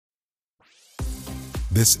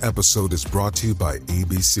This episode is brought to you by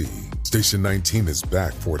ABC. Station 19 is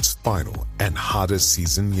back for its final and hottest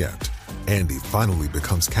season yet. Andy finally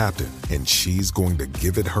becomes captain, and she's going to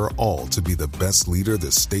give it her all to be the best leader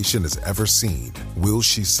the station has ever seen. Will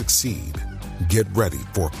she succeed? Get ready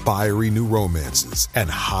for fiery new romances and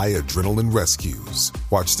high adrenaline rescues.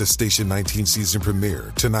 Watch the Station 19 season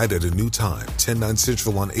premiere tonight at a new time, 10/9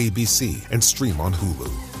 Central on ABC, and stream on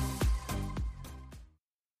Hulu.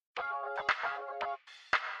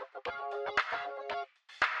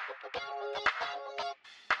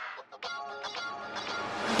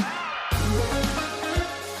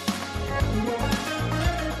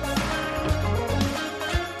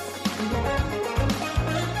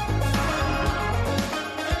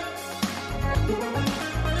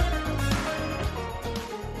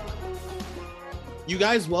 You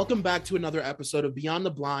guys, welcome back to another episode of Beyond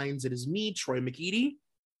the Blinds. It is me, Troy McEady.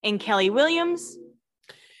 And Kelly Williams.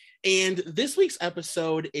 And this week's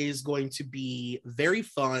episode is going to be very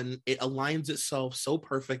fun. It aligns itself so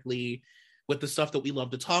perfectly with the stuff that we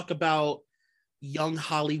love to talk about. Young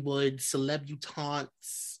Hollywood,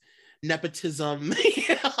 celebutantes, nepotism.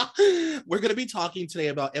 We're going to be talking today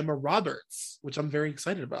about Emma Roberts, which I'm very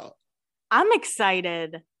excited about. I'm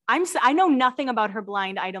excited. I know nothing about her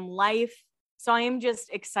blind item life. So I am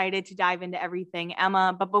just excited to dive into everything,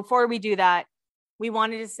 Emma. But before we do that, we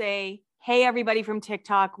wanted to say, hey, everybody from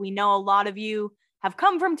TikTok. We know a lot of you have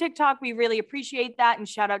come from TikTok. We really appreciate that. And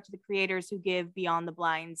shout out to the creators who give Beyond the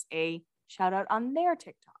Blinds a shout out on their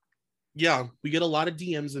TikTok. Yeah, we get a lot of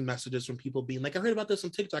DMs and messages from people being like, I heard about this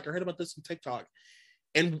on TikTok. I heard about this on TikTok.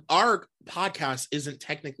 And our podcast isn't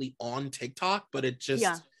technically on TikTok, but it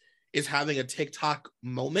just is having a TikTok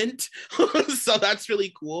moment. So that's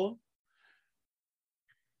really cool.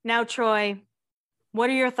 Now, Troy, what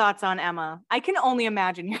are your thoughts on Emma? I can only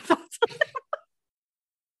imagine your thoughts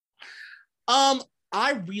on Emma.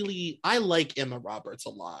 I like Emma Roberts a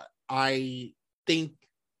lot. I think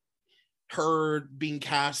her being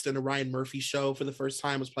cast in a Ryan Murphy show for the first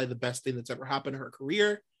time was probably the best thing that's ever happened in her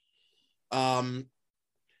career. I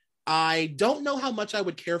don't know how much I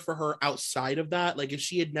would care for her outside of that. Like, if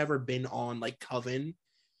she had never been on like Coven,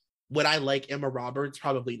 would I like Emma Roberts?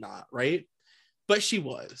 Probably not, right? But she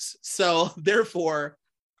was. So therefore,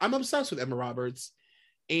 I'm obsessed with Emma Roberts.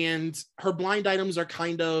 And her blind items are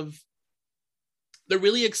they're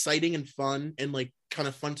really exciting and fun and like kind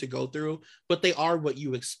of fun to go through. But they are what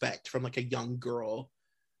you expect from like a young girl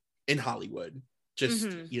in Hollywood. Just,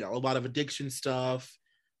 a lot of addiction stuff,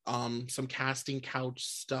 some casting couch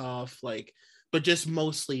stuff, but just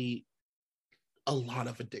mostly a lot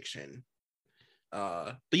of addiction.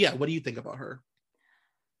 But yeah, what do you think about her?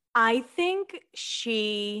 I think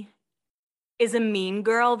she is a mean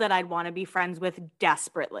girl that I'd want to be friends with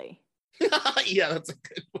desperately. Yeah, that's a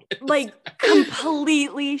good one. Like,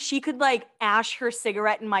 completely. She could like ash her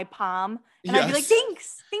cigarette in my palm and I'd be like,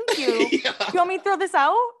 thanks, thank you. Yeah. You want me to throw this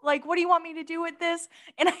out? Like, what do you want me to do with this?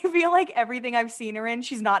 And I feel like everything I've seen her in,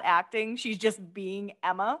 she's not acting. She's just being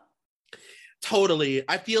Emma. Totally.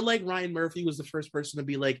 I feel like Ryan Murphy was the first person to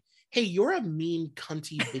be like, hey, you're a mean,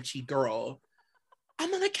 cunty, bitchy girl. I'm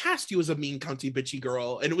going to cast you as a mean, cunty, bitchy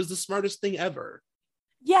girl. And it was the smartest thing ever.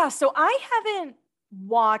 Yeah, so I haven't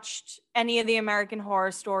watched any of the American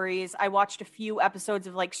Horror Stories. I watched a few episodes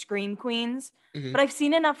of like Scream Queens, but I've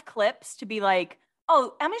seen enough clips to be like,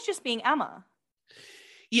 oh, Emma's just being Emma.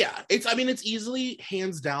 Yeah, it's easily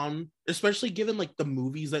hands down, especially given like the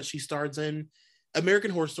movies that she stars in. American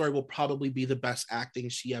Horror Story will probably be the best acting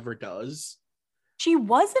she ever does. She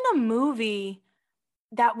was in a movie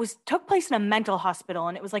that took place in a mental hospital,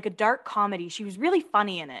 and it was like a dark comedy. She was really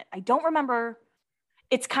funny in it. I don't remember.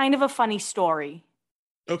 It's kind of a funny story.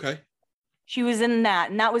 Okay. She was in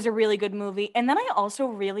that, and that was a really good movie. And then I also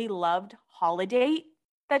really loved Holiday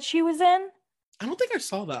that she was in. I don't think I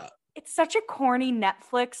saw that. It's such a corny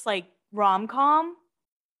Netflix like rom-com,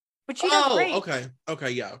 but she does great.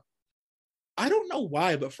 Okay, yeah. I don't know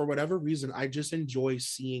why, but for whatever reason, I just enjoy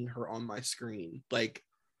seeing her on my screen. Like,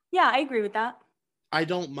 yeah, I agree with that. I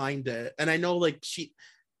don't mind it. And I know like she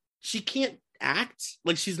can't act.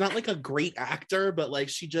 Like, she's not like a great actor, but like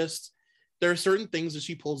there are certain things that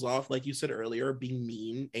she pulls off, like you said earlier, being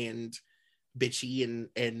mean and bitchy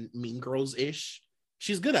and mean girls-ish.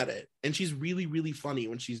 She's good at it. And she's really, really funny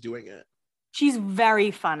when she's doing it. She's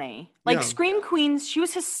very funny. Like, yeah. Scream Queens, she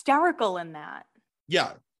was hysterical in that.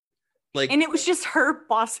 Yeah. Like, and it was just her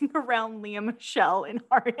bossing around Lea Michele and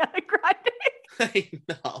Ariana Grande. I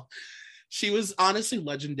know. She was honestly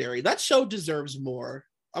legendary. That show deserves more.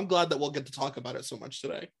 I'm glad that we'll get to talk about it so much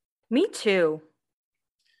today. Me too.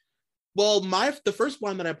 Well, the first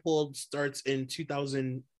one that I pulled starts in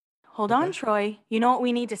 2000. Hold on, Troy. You know what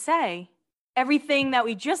we need to say? Everything that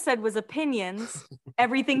we just said was opinions.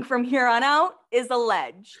 Everything from here on out is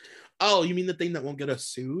alleged. Oh, you mean the thing that won't get us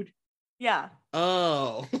sued? Yeah.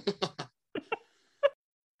 Oh.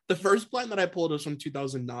 The first blind that I pulled was from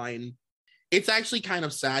 2009. It's actually kind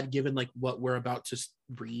of sad given like what we're about to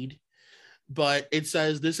read. But it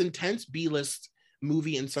says this intense B-list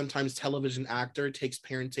movie and sometimes television actor takes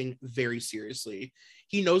parenting very seriously.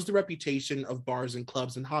 He knows the reputation of bars and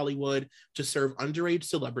clubs in Hollywood to serve underage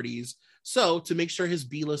celebrities. So to make sure his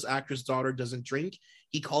B-list actress daughter doesn't drink,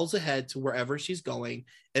 he calls ahead to wherever she's going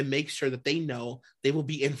and makes sure that they know they will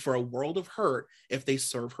be in for a world of hurt if they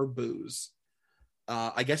serve her booze.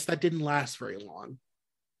 I guess that didn't last very long.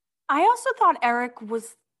 I also thought Eric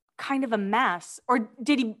was kind of a mess. Or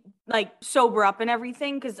did he like sober up and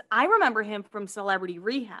everything? Because I remember him from Celebrity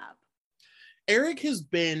Rehab. Eric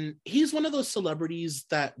he's one of those celebrities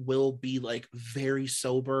that will be like very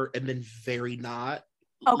sober and then very not.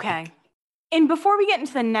 Okay. And before we get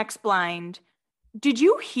into the next blind, did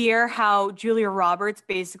you hear how Julia Roberts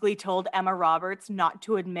basically told Emma Roberts not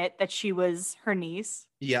to admit that she was her niece?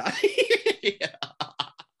 Yeah. Yeah.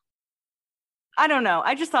 I don't know.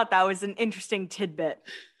 I just thought that was an interesting tidbit.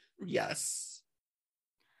 Yes.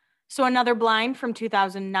 So another blind from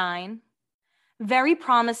 2009. Very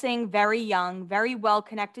promising, very young, very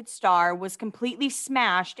well-connected star was completely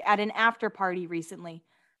smashed at an after party recently.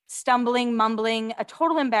 Stumbling, mumbling, a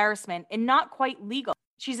total embarrassment, and not quite legal.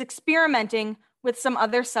 She's experimenting with some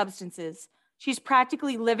other substances. She's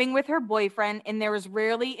practically living with her boyfriend, and there was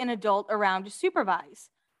rarely an adult around to supervise.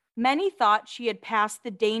 Many thought she had passed the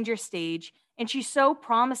danger stage, and she's so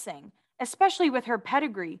promising, especially with her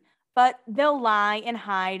pedigree, but they'll lie and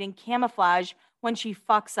hide and camouflage when she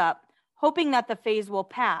fucks up, hoping that the phase will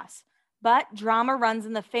pass. But drama runs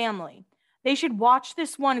in the family. They should watch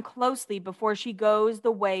this one closely before she goes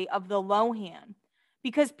the way of the Lohan.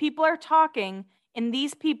 Because people are talking, and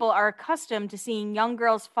these people are accustomed to seeing young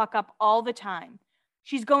girls fuck up all the time.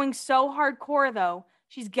 She's going so hardcore, though,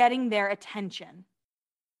 she's getting their attention.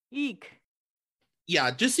 Eek.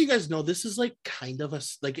 Yeah, just so you guys know, this is like kind of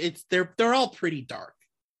they're all pretty dark.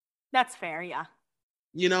 That's fair, yeah.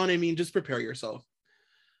 You know what I mean? Just prepare yourself.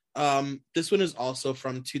 This one is also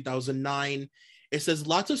from 2009. It says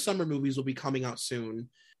lots of summer movies will be coming out soon.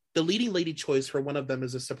 The leading lady choice for one of them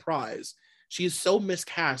is a surprise. She is so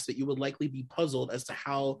miscast that you would likely be puzzled as to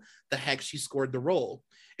how the heck she scored the role.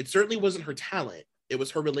 It certainly wasn't her talent. It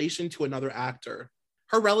was her relation to another actor.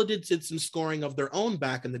 Her relatives did some scoring of their own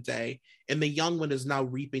back in the day, and the young one is now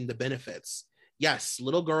reaping the benefits. Yes,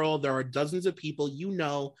 little girl, there are dozens of people you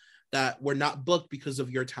know that were not booked because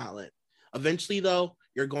of your talent. Eventually, though,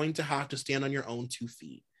 you're going to have to stand on your own 2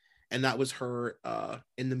 feet. And that was her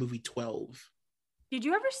in the movie 12. Did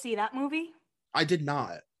you ever see that movie? I did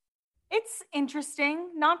not. It's interesting,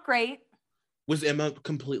 not great. Was Emma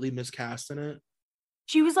completely miscast in it?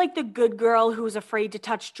 She was like the good girl who was afraid to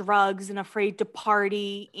touch drugs and afraid to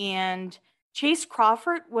party. And Chase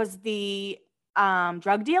Crawford was the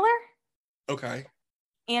drug dealer. Okay.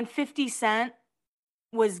 And 50 Cent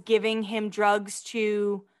was giving him drugs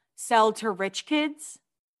to sell to rich kids.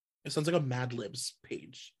 It sounds like a Mad Libs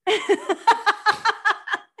page.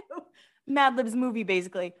 Mad Libs movie,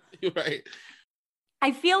 basically. You're right.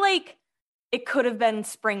 I feel like it could have been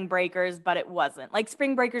Spring Breakers, but it wasn't. Like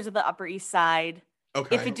Spring Breakers of the Upper East Side.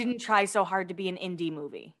 Okay. If it didn't try so hard to be an indie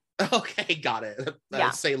movie. Okay, got it.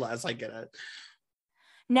 Yeah. Say less, I get it.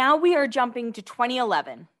 Now we are jumping to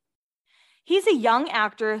 2011. He's a young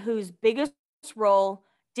actor whose biggest role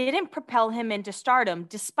didn't propel him into stardom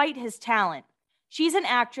despite his talent. She's an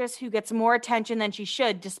actress who gets more attention than she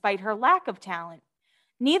should despite her lack of talent.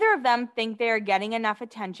 Neither of them think they are getting enough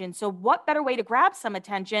attention, so what better way to grab some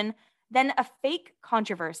attention than a fake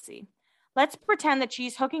controversy? Let's pretend that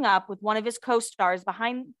she's hooking up with one of his co-stars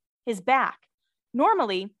behind his back.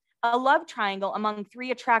 Normally, a love triangle among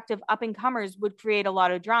 3 attractive up-and-comers would create a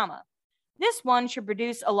lot of drama. This one should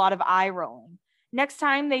produce a lot of eye rolling. Next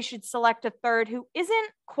time, they should select a third who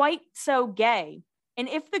isn't quite so gay. And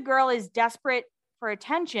if the girl is desperate for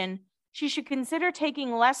attention, she should consider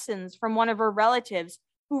taking lessons from one of her relatives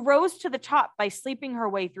who rose to the top by sleeping her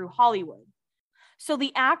way through Hollywood. So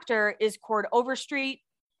the actor is Cord Overstreet.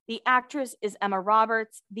 The actress is Emma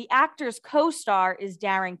Roberts. The actor's co-star is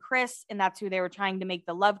Darren Criss, and that's who they were trying to make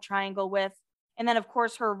the love triangle with. And then, of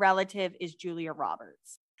course, her relative is Julia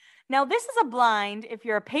Roberts. Now, this is a blind if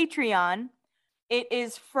you're a Patreon. It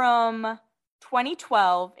is from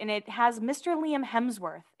 2012, and it has Mr. Liam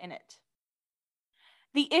Hemsworth in it.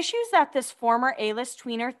 The issues that this former A-list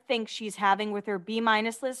tweener thinks she's having with her B-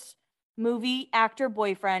 list movie actor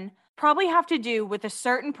boyfriend probably have to do with a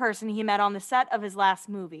certain person he met on the set of his last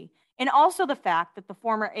movie, and also the fact that the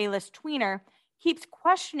former A-list tweener keeps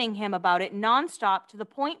questioning him about it nonstop to the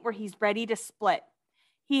point where he's ready to split.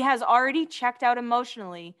 He has already checked out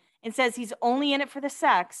emotionally and says he's only in it for the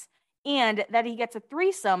sex and that he gets a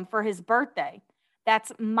threesome for his birthday.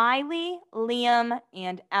 That's Miley, Liam,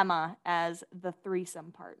 and Emma as the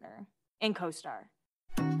threesome partner and co-star.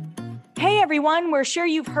 Hey everyone, we're sure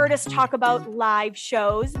you've heard us talk about live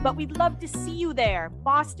shows, but we'd love to see you there.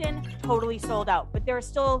 Boston, totally sold out, but there are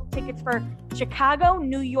still tickets for Chicago,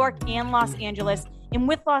 New York, and Los Angeles. And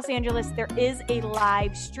with Los Angeles, there is a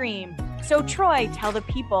live stream. So Troy, tell the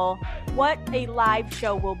people what a live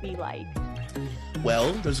show will be like.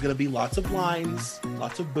 Well, there's going to be lots of lines,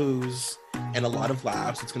 lots of booze, and a lot of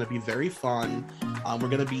laughs. It's going to be very fun. We're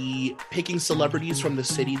going to be picking celebrities from the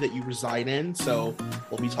city that you reside in. So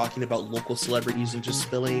we'll be talking about local celebrities and just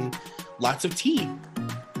spilling lots of tea.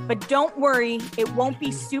 But don't worry, it won't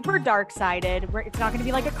be super dark-sided. It's not going to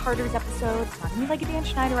be like a Carter's episode. It's not going to be like a Dan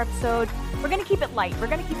Schneider episode. We're going to keep it light. We're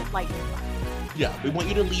going to keep it light and fun. Yeah, we want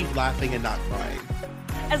you to leave laughing and not crying.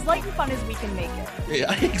 As light and fun as we can make it.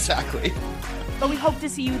 Yeah, exactly. But we hope to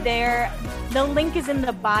see you there. The link is in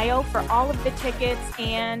the bio for all of the tickets,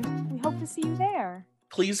 and we hope to see you there.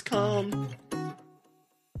 Please come.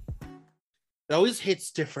 It always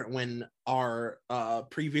hits different when our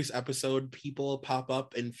previous episode people pop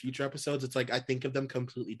up in future episodes. It's like I think of them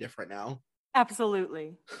completely different now.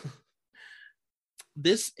 Absolutely.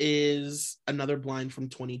 This is another blind from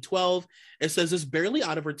 2012. It says, is barely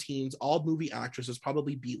out of her teens, all movie actress is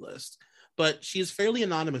probably B-list, but she is fairly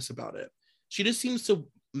anonymous about it. She just seems to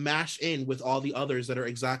mash in with all the others that are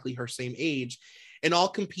exactly her same age and all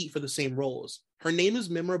compete for the same roles. Her name is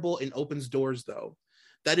memorable and opens doors, though.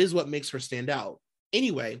 That is what makes her stand out.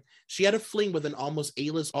 Anyway, she had a fling with an almost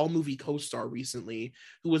A-list all-movie co-star recently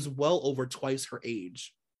who was well over twice her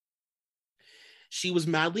age. She was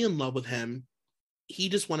madly in love with him. He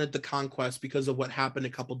just wanted the conquest because of what happened a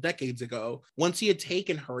couple decades ago. Once he had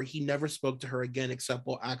taken her, he never spoke to her again except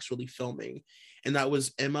while actually filming. And that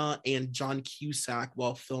was Emma and John Cusack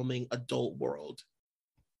while filming Adult World.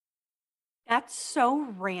 That's so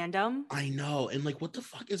random. I know. And like, what the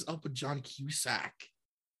fuck is up with John Cusack?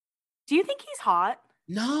 Do you think he's hot?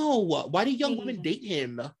 No. Why do young women date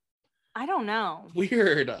him? I don't know.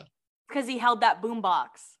 Weird. Because he held that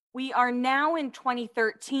boombox. We are now in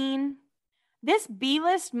 2013. This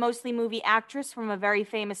B-list, mostly movie actress from a very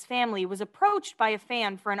famous family was approached by a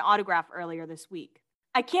fan for an autograph earlier this week.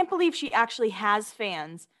 I can't believe she actually has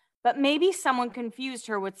fans, but maybe someone confused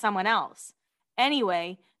her with someone else.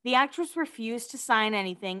 Anyway, the actress refused to sign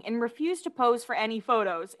anything and refused to pose for any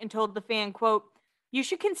photos and told the fan, quote, "You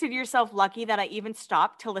should consider yourself lucky that I even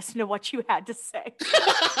stopped to listen to what you had to say."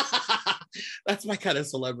 That's my kind of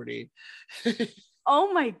celebrity.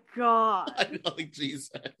 Oh my God. I know, like,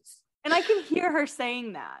 Jesus. And I can hear her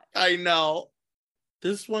saying that. I know.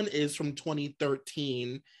 This one is from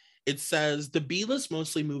 2013. It says, the B-list,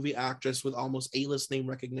 mostly movie actress with almost A-list name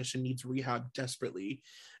recognition needs rehab desperately.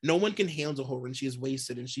 No one can handle her when she is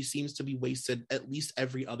wasted, and she seems to be wasted at least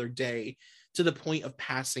every other day to the point of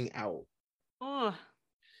passing out. Ugh.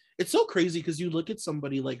 It's so crazy because you look at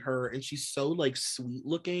somebody like her and she's so like sweet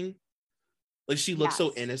looking. Like she looks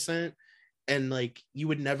so innocent. And like, you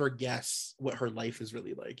would never guess what her life is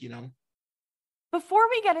really like, you know? Before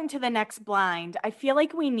we get into the next blind, I feel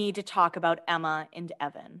like we need to talk about Emma and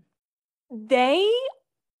Evan. They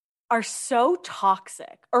are so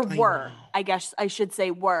toxic, or were, I guess I should say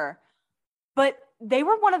were, but they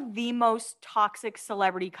were one of the most toxic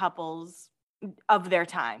celebrity couples of their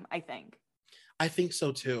time, I think. I think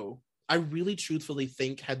so too. I really truthfully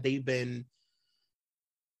think had they been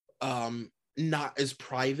not as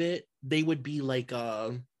private, they would be like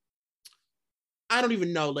I don't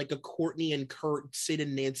even know, like a Courtney and Kurt, Sid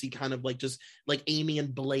and Nancy kind of like, just like Amy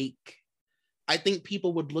and Blake. I think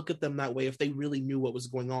people would look at them that way if they really knew what was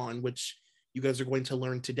going on, which you guys are going to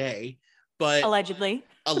learn today. But allegedly.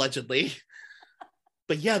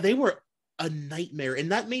 But yeah, they were a nightmare.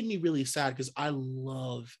 And that made me really sad because I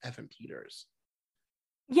love Evan Peters.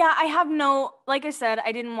 Yeah, I have like I said,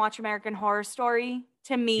 I didn't watch American Horror Story.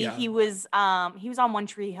 To me, he was on One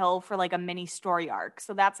Tree Hill for like a mini story arc.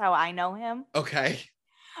 So that's how I know him. Okay.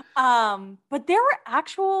 But there were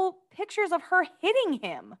actual pictures of her hitting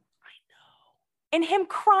him. I know. And him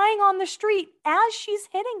crying on the street as she's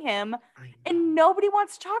hitting him. And nobody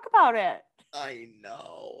wants to talk about it. I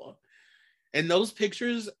know. And those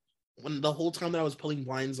pictures, when the whole time that I was pulling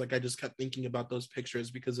blinds, like I just kept thinking about those pictures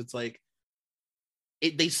because it's like,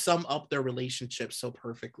 they sum up their relationship so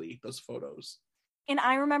perfectly, those photos. And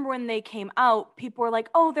I remember when they came out, people were like,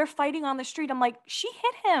 oh, they're fighting on the street. I'm like, she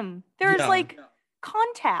hit him. There's like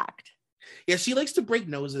contact. Yeah, she likes to break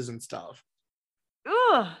noses and stuff.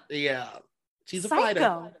 Ugh. Yeah. She's Psycho. a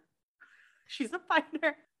fighter. She's a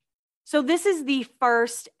fighter. So this is the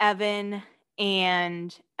first Evan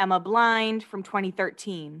and Emma blind from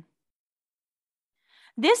 2013.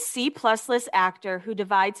 This C-plus list actor who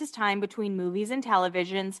divides his time between movies and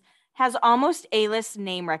televisions has almost A-list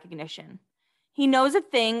name recognition. He knows a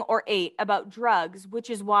thing or eight about drugs, which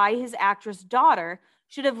is why his actress daughter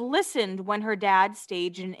should have listened when her dad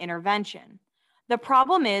staged an intervention. The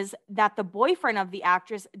problem is that the boyfriend of the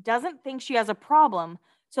actress doesn't think she has a problem,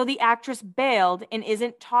 so the actress bailed and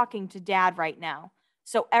isn't talking to dad right now.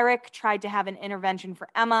 So Eric tried to have an intervention for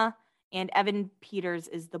Emma, and Evan Peters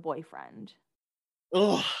is the boyfriend.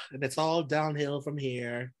 Oh, and it's all downhill from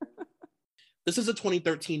here. This is a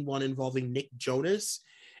 2013 one involving Nick Jonas.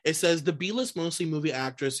 It says the B-list mostly movie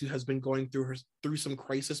actress who has been going through some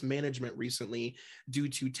crisis management recently due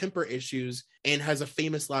to temper issues and has a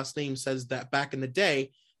famous last name says that back in the day,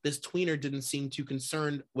 this tweener didn't seem too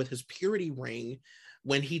concerned with his purity ring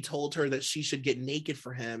when he told her that she should get naked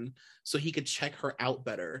for him so he could check her out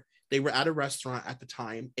better. They were at a restaurant at the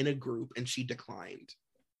time in a group and she declined.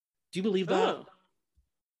 Do you believe that? Ooh.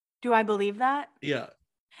 Do I believe that? Yeah.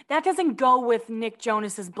 That doesn't go with Nick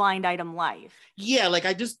Jonas's blind item life. Yeah, like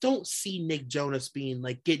I just don't see Nick Jonas being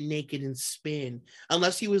like get naked and spin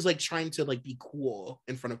unless he was like trying to like be cool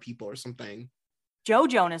in front of people or something. Joe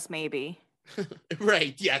Jonas, maybe.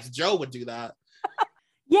 Right. Yes, Joe would do that.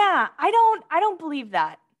 Yeah, I don't believe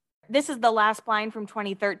that. This is the last blind from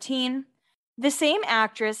 2013. The same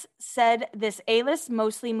actress said this A-list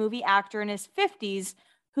mostly movie actor in his 50s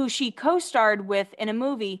who she co-starred with in a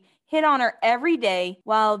movie hit on her every day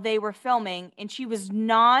while they were filming, and she was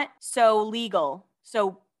not so legal.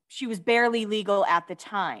 So she was barely legal at the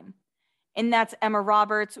time. And that's Emma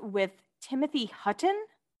Roberts with Timothy Hutton.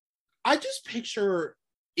 I just picture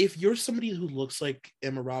if you're somebody who looks like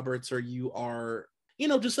Emma Roberts or you are, you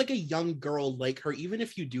know, just like a young girl like her, even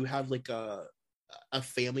if you do have like a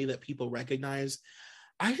family that people recognize,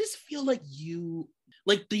 I just feel like you,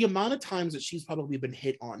 like the amount of times that she's probably been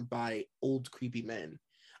hit on by old creepy men.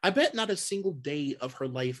 I bet not a single day of her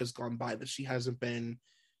life has gone by that she hasn't been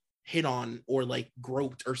hit on or like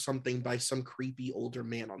groped or something by some creepy older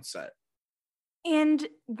man on set. And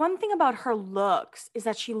one thing about her looks is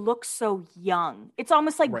that she looks so young. It's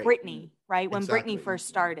almost like Right. Britney, right? When Exactly. Britney first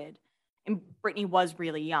started. And Britney was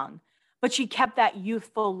really young. But she kept that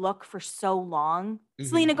youthful look for so long. Mhm.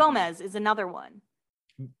 Selena Gomez is another one.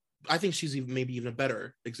 I think she's maybe even a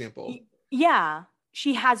better example. Yeah.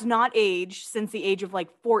 She has not aged since the age of like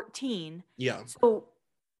 14. Yeah, So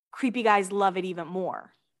creepy guys love it even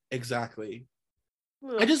more. exactly.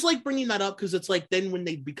 I just like bringing that up because it's like then when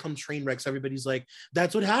they become train wrecks, everybody's like,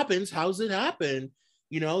 that's what happens. How's it happen?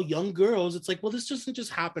 You know, young girls, it's like, well, this doesn't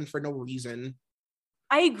just happen for no reason.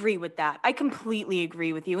 I agree with that. I completely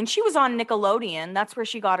agree with you. And she was on Nickelodeon. That's where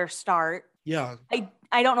she got her start. Yeah.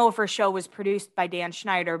 I don't know if her show was produced by Dan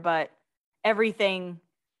Schneider, but everything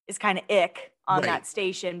is kind of ick on Right. that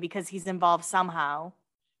station because he's involved somehow.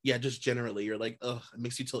 Yeah, just generally, you're like, ugh, it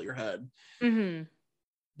makes you tilt your head. Mm-hmm.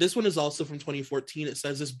 This one is also from 2014. It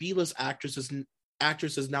says this B-list actress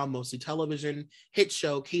is now mostly television, hit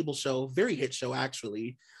show, cable show, very hit show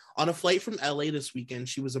actually. On a flight from LA this weekend,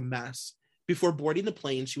 she was a mess. Before boarding the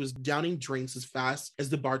plane, she was downing drinks as fast as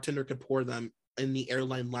the bartender could pour them in the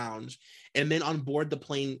airline lounge. And then on board the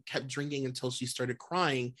plane, kept drinking until she started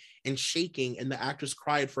crying and shaking, and the actress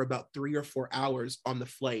cried for about 3 or 4 hours on the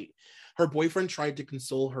flight. Her boyfriend tried to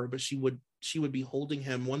console her, but she would be holding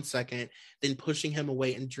him 1 second, then pushing him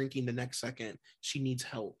away and drinking the next second. She needs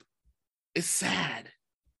help. It's sad.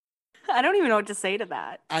 I don't even know what to say to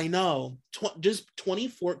that. I know. Just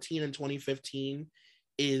 2014 and 2015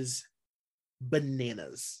 is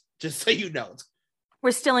bananas. Just so you know.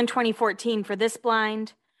 We're still in 2014 for this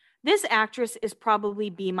blind. This actress is probably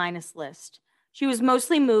B- list. She was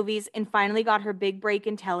mostly movies and finally got her big break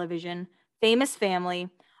in television. Famous Family.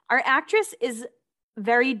 Our actress is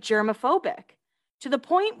very germophobic to the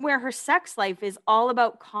point where her sex life is all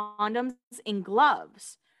about condoms and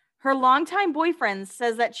gloves. Her longtime boyfriend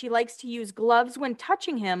says that she likes to use gloves when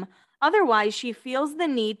touching him. Otherwise, she feels the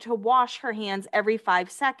need to wash her hands every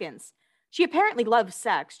 5 seconds. She apparently loves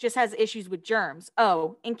sex, just has issues with germs.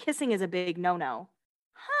 Oh, and kissing is a big no-no.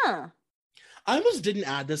 Huh. I almost didn't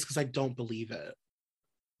add this because I don't believe it.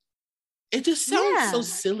 It just sounds so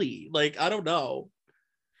silly. Like, I don't know.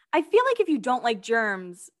 I feel like if you don't like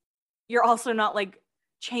germs, you're also not like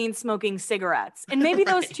chain smoking cigarettes. And maybe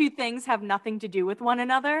those Right. two things have nothing to do with one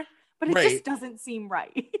another. but it just doesn't seem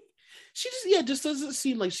right. She just doesn't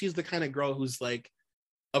seem like she's the kind of girl who's like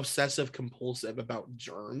obsessive compulsive about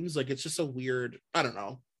germs. Like it's just a weird, I don't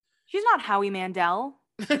know. She's not Howie Mandel.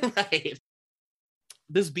 Right.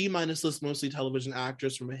 This B-list mostly television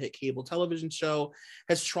actress from a hit cable television show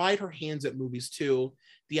has tried her hands at movies too.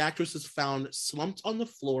 The actress is found slumped on the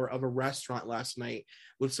floor of a restaurant last night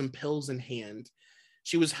with some pills in hand.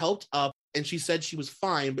 She was helped up and she said she was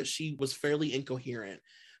fine, but she was fairly incoherent.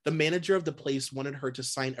 The manager of the place wanted her to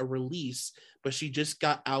sign a release, but she just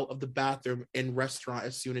got out of the bathroom and restaurant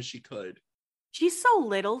as soon as she could. She's so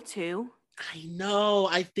little too. I know.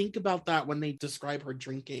 I think about that when they describe her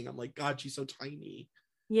drinking. I'm like, God, she's so tiny.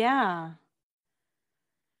 Yeah.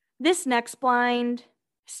 This next blind,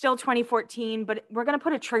 still 2014, but we're going to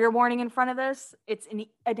put a trigger warning in front of this.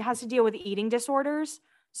 It has to deal with eating disorders.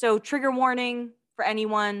 So trigger warning for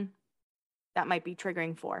anyone that might be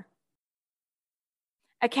triggering for.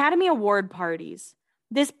 Academy Award parties.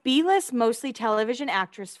 This B-list, mostly television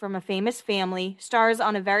actress from a famous family stars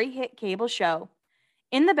on a very hit cable show.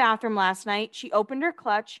 In the bathroom last night, she opened her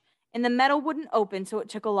clutch and the metal wouldn't open, so it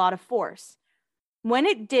took a lot of force. When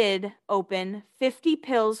it did open, 50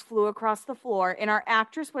 pills flew across the floor, and our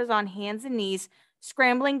actress was on hands and knees,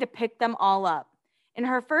 scrambling to pick them all up. In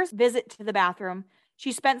her first visit to the bathroom,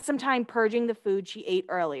 she spent some time purging the food she ate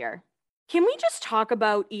earlier. Can we just talk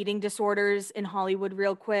about eating disorders in Hollywood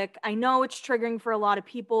real quick? I know it's triggering for a lot of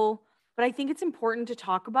people, but I think it's important to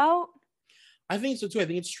talk about. I think so too. I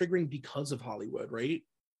think it's triggering because of Hollywood, right?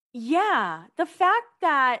 Yeah. The fact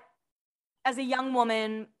that as a young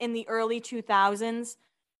woman in the early 2000s,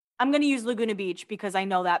 I'm going to use Laguna Beach because I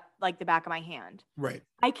know that like the back of my hand. Right.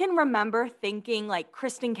 I can remember thinking like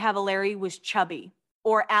Kristen Cavallari was chubby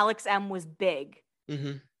or Alex M was big.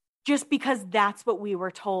 Mm-hmm. Just because that's what we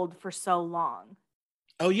were told for so long.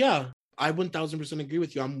 Oh, yeah. I 1000% agree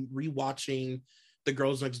with you. I'm rewatching The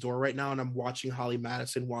Girls Next Door right now, and I'm watching Holly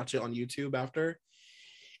Madison watch it on YouTube after.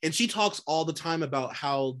 And she talks all the time about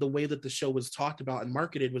how the way that the show was talked about and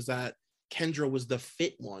marketed was that Kendra was the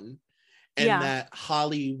fit one, and that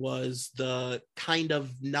Holly was the kind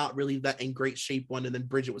of not really that in great shape one, and then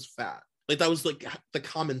Bridget was fat. Like that was like the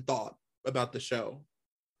common thought about the show.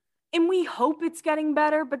 And we hope it's getting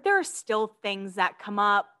better, but there are still things that come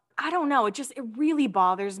up. I don't know. It really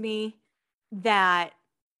bothers me that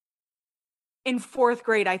in 4th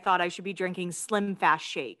grade, I thought I should be drinking Slim Fast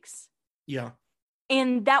shakes. Yeah.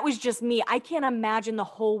 And that was just me. I can't imagine the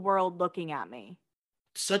whole world looking at me.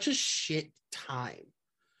 Such a shit time.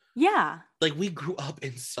 Yeah. Like we grew up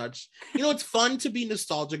in such, it's fun to be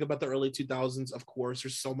nostalgic about the early 2000s. Of course,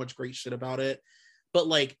 there's so much great shit about it, but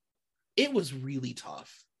like it was really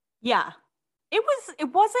tough. Yeah. It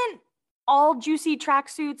wasn't all juicy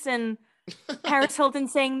tracksuits and Paris Hilton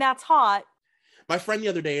saying that's hot. My friend the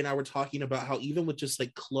other day and I were talking about how even with just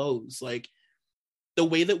like clothes, like the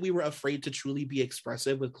way that we were afraid to truly be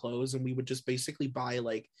expressive with clothes, and we would just basically buy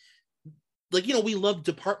like we loved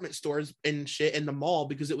department stores and shit in the mall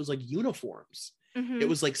because it was like uniforms. Mm-hmm. It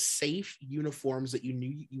was like safe uniforms that you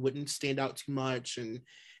knew you wouldn't stand out too much, and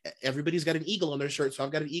everybody's got an eagle on their shirt, so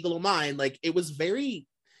I've got an eagle on mine. Like it was very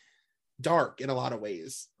dark in a lot of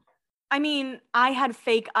ways. I mean, I had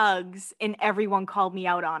fake Uggs and everyone called me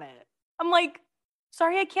out on it. I'm like,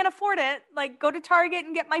 sorry, I can't afford it. Like, go to Target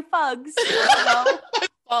and get my Fugs.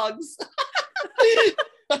 Fugs.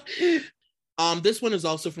 This one is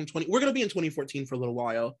also from we're going to be in 2014 for a little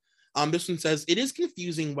while. This one says, it is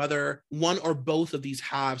confusing whether one or both of these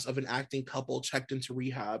halves of an acting couple checked into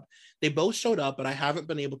rehab. They both showed up, but I haven't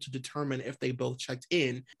been able to determine if they both checked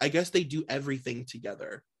in. I guess they do everything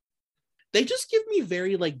together. They just give me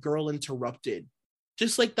very like Girl Interrupted.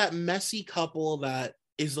 Just like that messy couple that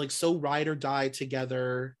is like so ride or die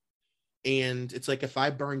together. And it's like, if I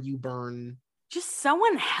burn, you burn. Just so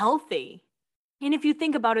unhealthy. And if you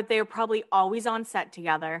think about it, they're probably always on set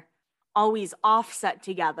together, always off set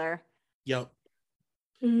together. Yep.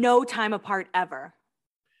 No time apart ever.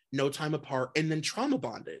 No time apart. And then trauma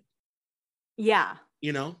bonded. Yeah.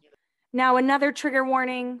 Now, another trigger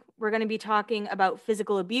warning. We're going to be talking about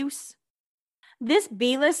physical abuse. This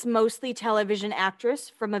B-list, mostly television actress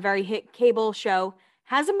from a very hit cable show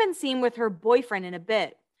hasn't been seen with her boyfriend in a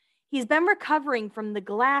bit. He's been recovering from the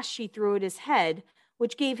glass she threw at his head,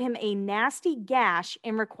 which gave him a nasty gash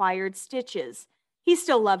and required stitches. He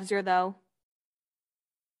still loves her, though.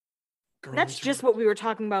 That's just what we were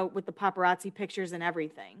talking about with the paparazzi pictures and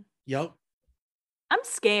everything. Yep. I'm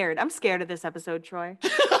scared. I'm scared of this episode, Troy.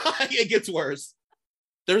 It gets worse.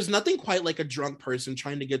 There's nothing quite like a drunk person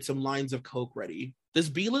trying to get some lines of coke ready. This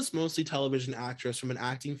B-list, mostly television actress from an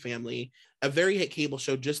acting family, a very hit cable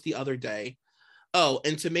show just the other day, Oh,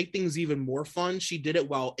 and to make things even more fun, she did it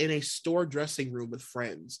while in a store dressing room with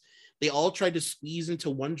friends. They all tried to squeeze into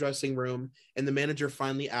one dressing room, and the manager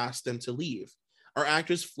finally asked them to leave. Our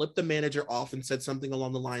actress flipped the manager off and said something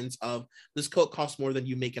along the lines of, "This coat costs more than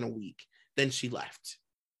you make in a week." Then she left.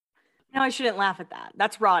 No, I shouldn't laugh at that.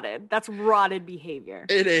 That's rotted. That's rotted behavior.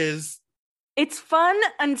 It is. It's fun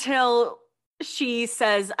until she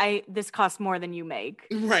says, this costs more than you make.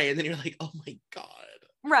 Right. And then you're like, oh my God.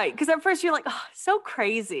 Right. Because at first you're like, oh, so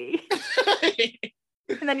crazy.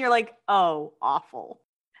 And then you're like, oh, awful.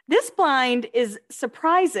 This blind is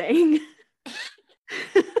surprising.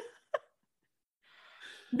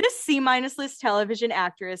 This C-minus list television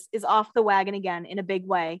actress is off the wagon again in a big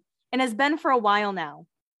way and has been for a while now.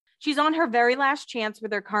 She's on her very last chance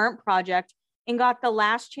with her current project and got the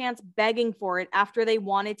last chance begging for it after they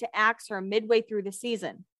wanted to axe her midway through the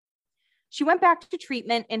season. She went back to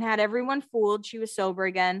treatment and had everyone fooled she was sober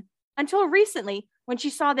again until recently when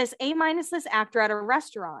she saw this A-minus list actor at a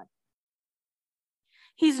restaurant.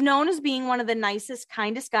 He's known as being one of the nicest,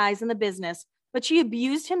 kindest guys in the business, but she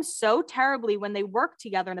abused him so terribly when they worked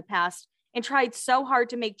together in the past and tried so hard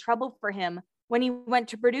to make trouble for him when he went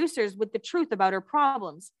to producers with the truth about her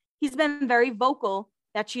problems. He's been very vocal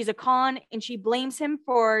that she's a con and she blames him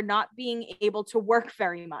for not being able to work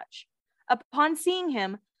very much. Upon seeing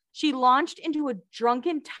him, she launched into a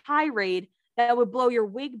drunken tirade that would blow your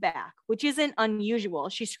wig back, which isn't unusual.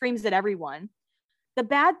 She screams at everyone. The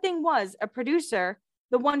bad thing was a producer,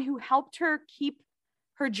 the one who helped her keep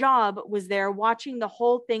her job, was there watching the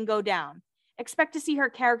whole thing go down. Expect to see her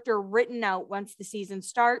character written out once the season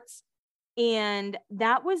starts. And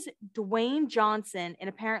that was Dwayne Johnson. And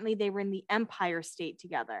apparently they were in the Empire State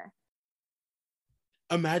together.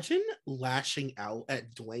 Imagine lashing out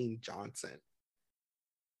at Dwayne Johnson.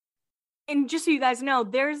 And just so you guys know,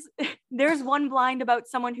 there's one blind about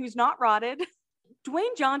someone who's not rotted.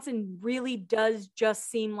 Dwayne Johnson really does just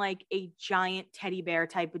seem like a giant teddy bear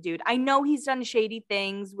type of dude. I know he's done shady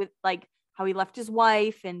things with like how he left his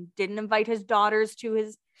wife and didn't invite his daughters to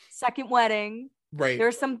his second wedding. Right. There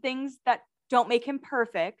are some things that don't make him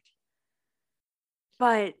perfect,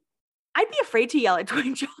 but I'd be afraid to yell at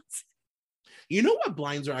Dwayne Johnson. You know what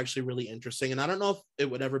blinds are actually really interesting, and I don't know if it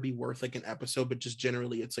would ever be worth like an episode, but just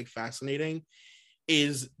generally it's like fascinating,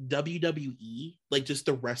 is WWE, like just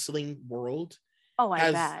the wrestling world. Oh,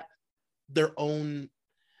 I bet. Their own,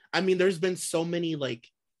 I mean, there's been so many like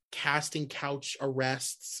casting couch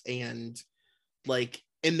arrests, and like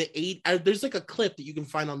in the there's like a clip that you can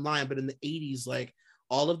find online, but in the 80s, like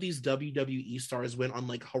all of these WWE stars went on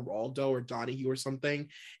like Geraldo or Donahue or something,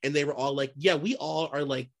 and they were all like, yeah, we all are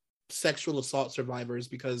like sexual assault survivors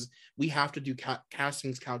because we have to do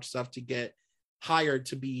castings couch stuff to get hired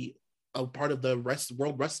to be a part of the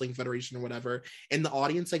World Wrestling Federation or whatever. And the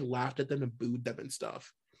audience like laughed at them and booed them and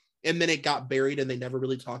stuff. And then it got buried and they never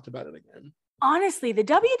really talked about it again. Honestly, the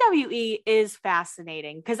WWE is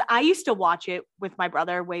fascinating because I used to watch it with my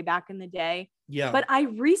brother way back in the day. Yeah. But I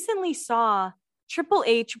recently saw Triple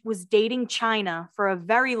H was dating Chyna for a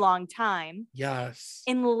very long time. Yes.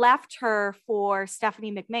 And left her for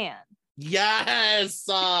Stephanie McMahon. Yes.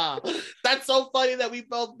 That's so funny that we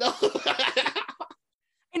both know.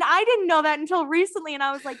 And I didn't know that until recently. And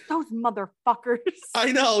I was like, those motherfuckers.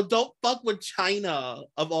 I know. Don't fuck with Chyna,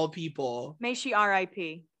 of all people. May she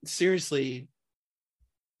RIP. Seriously.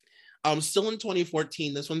 Still in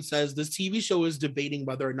 2014, this one says this TV show is debating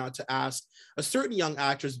whether or not to ask a certain young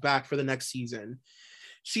actress back for the next season.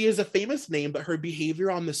 She is a famous name, but her behavior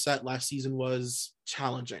on the set last season was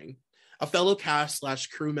challenging. A fellow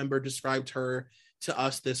cast/crew member described her to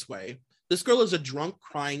us this way. This girl is a drunk,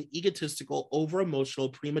 crying, egotistical, over-emotional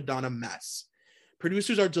prima donna mess.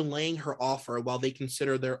 Producers are delaying her offer while they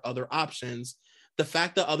consider their other options. The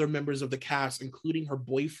fact that other members of the cast, including her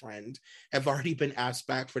boyfriend, have already been asked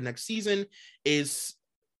back for next season is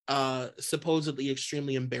supposedly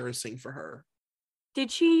extremely embarrassing for her.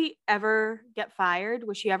 Did she ever get fired?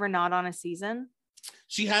 Was she ever not on a season?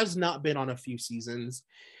 She has not been on a few seasons.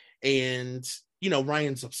 And, you know,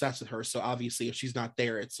 Ryan's obsessed with her. So obviously if she's not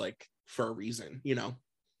there, it's like for a reason, you know?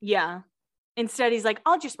 Yeah. Instead, he's like,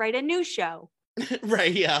 I'll just write a new show.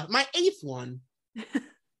 Right, yeah. My 8th one.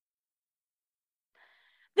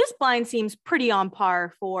 This blind seems pretty on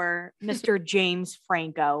par for Mr. James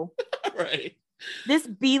Franco. Right. This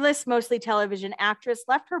B-list, mostly television actress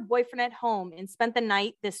left her boyfriend at home and spent the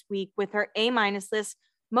night this week with her A-minus list,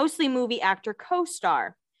 mostly movie actor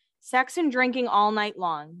co-star. Sex and drinking all night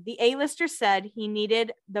long. The A-lister said he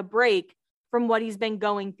needed the break from what he's been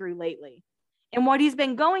going through lately. And what he's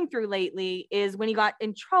been going through lately is when he got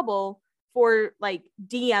in trouble for like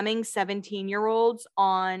DMing 17-year-olds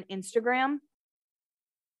on Instagram.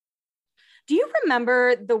 Do you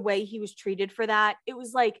remember the way he was treated for that? It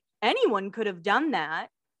was like anyone could have done that.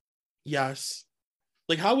 Yes.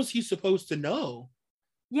 Like, how was he supposed to know?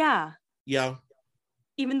 Yeah. Yeah.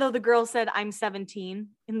 Even though the girl said, I'm 17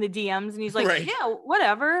 in the DMs, and he's like, Right. yeah,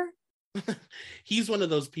 whatever. He's one of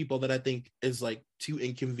those people that I think is like too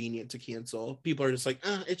inconvenient to cancel. People are just like,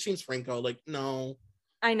 it's James Franco. Like, no.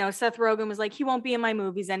 I know. Seth Rogen was like, he won't be in my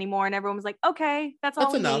movies anymore. And everyone was like, okay, that's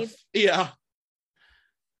all we enough. need. Yeah.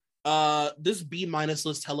 This B-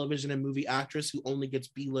 list television and movie actress who only gets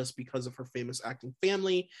B list because of her famous acting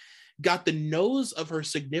family got the nose of her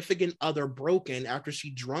significant other broken after she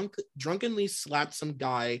drunkenly slapped some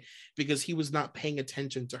guy because he was not paying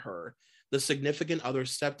attention to her. The significant other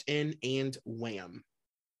stepped in and wham.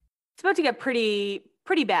 It's about to get pretty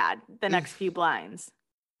bad the next few blinds.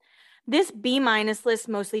 This B- list,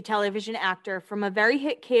 mostly television actor from a very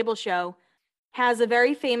hit cable show, has a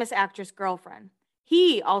very famous actress girlfriend.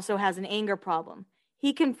 He also has an anger problem.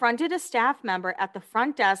 He confronted a staff member at the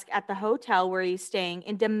front desk at the hotel where he's staying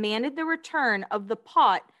and demanded the return of the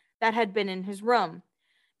pot that had been in his room.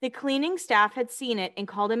 The cleaning staff had seen it and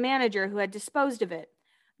called a manager who had disposed of it.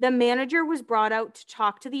 The manager was brought out to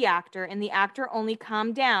talk to the actor, and the actor only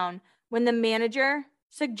calmed down when the manager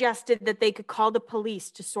suggested that they could call the police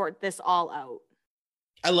to sort this all out.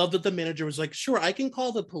 I love that the manager was like, sure, I can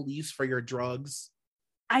call the police for your drugs.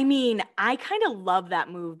 I mean, I kind of love that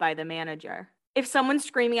move by the manager. If someone's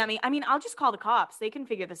screaming at me, I mean, I'll just call the cops. They can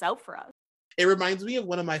figure this out for us. It reminds me of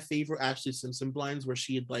one of my favorite Ashley Simpson blinds where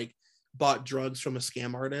she had like bought drugs from a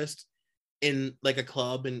scam artist in like a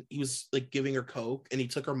club, and he was like giving her coke and he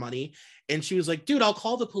took her money, and she was like, dude, I'll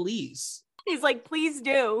call the police. He's like, please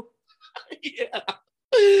do. Yeah.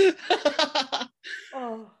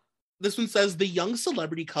 Oh. This one says the young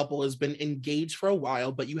celebrity couple has been engaged for a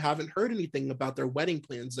while, but you haven't heard anything about their wedding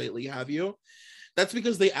plans lately, have you? That's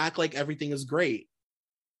because they act like everything is great,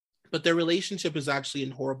 but their relationship is actually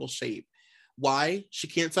in horrible shape. Why? She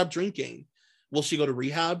can't stop drinking. Will she go to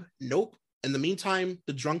rehab? Nope. In the meantime,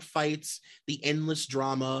 the drunk fights, the endless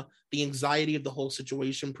drama, the anxiety of the whole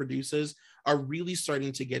situation produces are really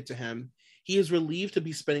starting to get to him. He is relieved to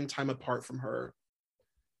be spending time apart from her.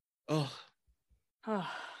 Oh.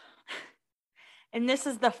 And this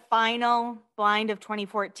is the final blind of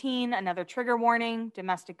 2014. Another trigger warning: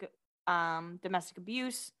 domestic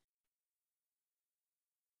abuse.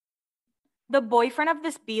 The boyfriend of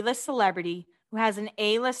this B-list celebrity, who has an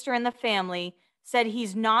A-lister in the family, said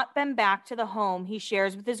he's not been back to the home he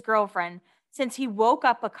shares with his girlfriend since he woke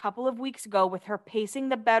up a couple of weeks ago with her pacing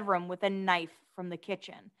the bedroom with a knife from the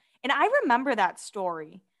kitchen. And I remember that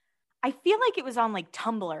story. I feel like it was on like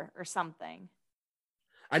Tumblr or something.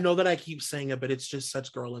 I know that I keep saying it, but it's just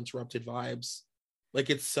such Girl Interrupted vibes. Like,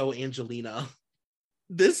 it's so Angelina.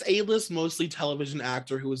 This A-list, mostly television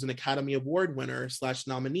actor who is an Academy Award winner /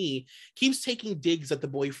 nominee keeps taking digs at the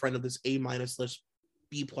boyfriend of this A- list,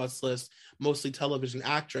 B+ list, mostly television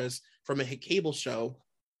actress from a hit cable show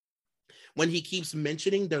when he keeps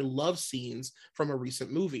mentioning their love scenes from a recent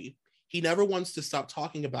movie. He never wants to stop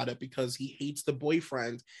talking about it because he hates the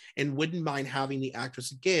boyfriend and wouldn't mind having the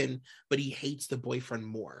actress again, but he hates the boyfriend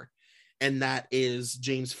more. And that is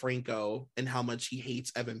James Franco and how much he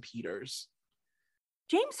hates Evan Peters.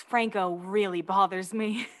 James Franco really bothers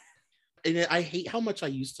me. And I hate how much I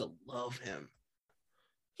used to love him.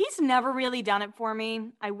 He's never really done it for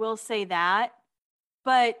me. I will say that.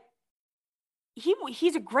 But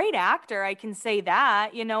he's a great actor. I can say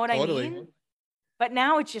that. You know what Totally. I mean? But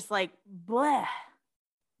now it's just like, bleh.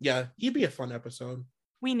 Yeah, he'd be a fun episode.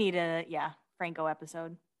 We need a, Franco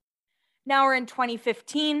episode. Now we're in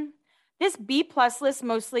 2015. This B+ list,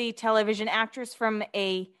 mostly television actress from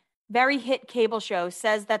a very hit cable show,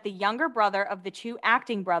 says that the younger brother of the two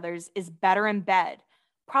acting brothers is better in bed,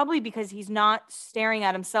 probably because he's not staring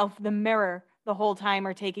at himself in the mirror the whole time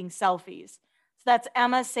or taking selfies. So that's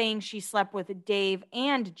Emma saying she slept with Dave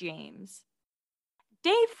and James.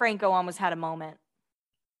 Dave Franco almost had a moment.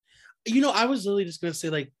 You know, I was literally just going to say,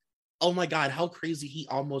 like, oh my God, how crazy he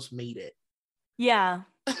almost made it. Yeah.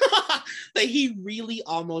 That he really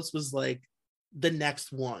almost was like the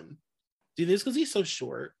next one. Do this because he's so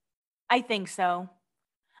short. I think so.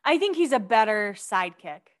 I think he's a better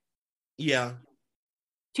sidekick. Yeah.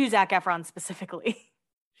 To Zac Efron specifically.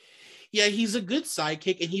 Yeah, he's a good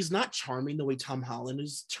sidekick, and he's not charming the way Tom Holland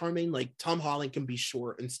is charming. Like, Tom Holland can be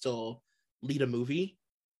short and still lead a movie.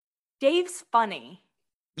 Dave's funny.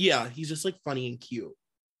 Yeah, he's just like funny and cute.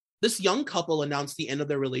 This young couple announced the end of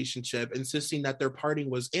their relationship, insisting that their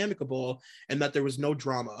parting was amicable and that there was no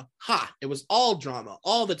drama. Ha! It was all drama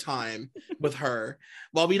all the time with her.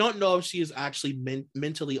 While we don't know if she is actually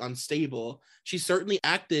mentally unstable, she certainly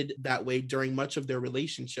acted that way during much of their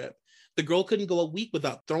relationship. The girl couldn't go a week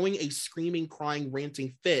without throwing a screaming, crying,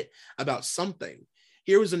 ranting fit about something.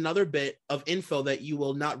 Here was another bit of info that you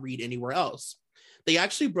will not read anywhere else. They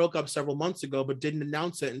actually broke up several months ago, but didn't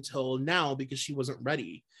announce it until now because she wasn't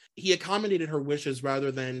ready. He accommodated her wishes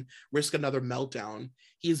rather than risk another meltdown.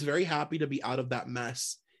 He is very happy to be out of that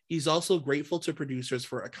mess. He's also grateful to producers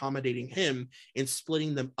for accommodating him and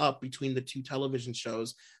splitting them up between the two television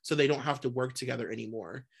shows so they don't have to work together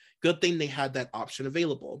anymore. Good thing they had that option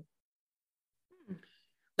available.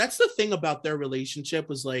 That's the thing about their relationship,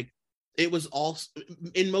 was like, it was all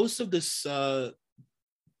in most of this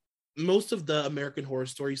most of the American Horror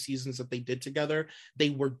Story seasons that they did together, they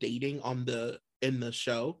were dating in the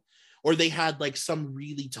show, or they had like some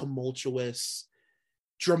really tumultuous,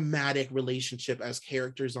 dramatic relationship as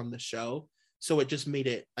characters on the show. So it just made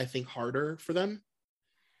it, I think, harder for them.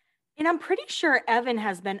 And I'm pretty sure Evan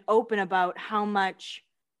has been open about how much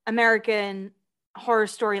American Horror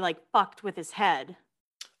Story like fucked with his head.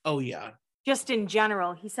 Oh yeah. Just in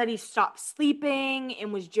general. He said he stopped sleeping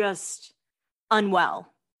and was just unwell.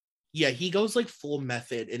 Yeah, he goes like full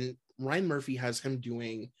method, and Ryan Murphy has him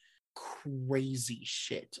doing crazy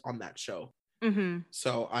shit on that show. Mm-hmm.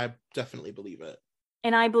 So I definitely believe it.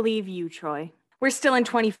 And I believe you, Troy. We're still in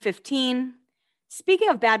 2015. Speaking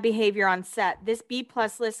of bad behavior on set, this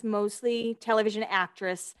B-plus list, mostly television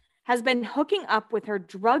actress, has been hooking up with her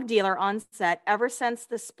drug dealer on set ever since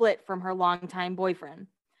the split from her longtime boyfriend.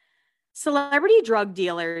 Celebrity drug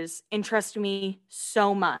dealers interest me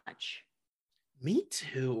so much. Me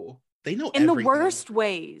too. They know in everything. The worst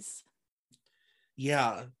ways.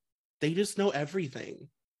 Yeah. They just know everything.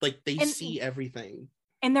 Like they see everything.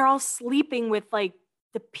 And they're all sleeping with like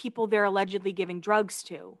the people they're allegedly giving drugs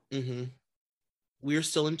to. Mm-hmm. We're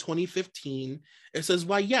still in 2015. It says,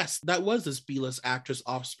 why, yes, that was this B-list actress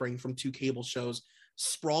offspring from two cable shows,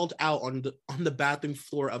 sprawled out on the bathroom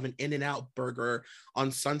floor of an In-N-Out burger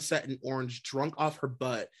on Sunset and Orange, drunk off her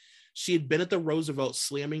butt. She had been at the Roosevelt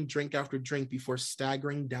slamming drink after drink before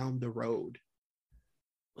staggering down the road.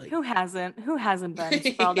 Like, who hasn't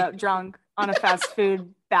been sprawled out drunk on a fast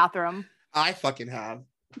food bathroom? I fucking have.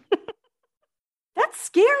 That's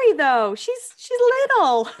scary though. She's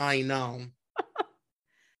little. I know.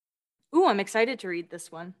 Ooh, I'm excited to read this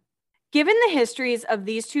one. Given the histories of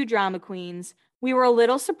these two drama queens, we were a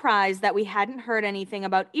little surprised that we hadn't heard anything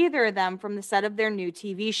about either of them from the set of their new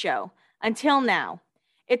TV show until now.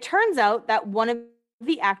 It turns out that one of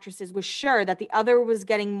the actresses was sure that the other was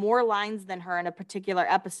getting more lines than her in a particular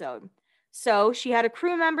episode. So she had a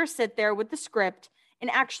crew member sit there with the script and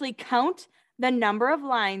actually count the number of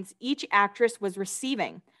lines each actress was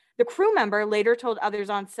receiving. The crew member later told others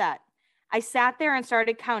on set, I sat there and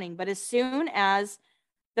started counting, but as soon as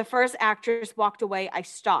the first actress walked away, I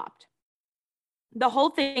stopped. The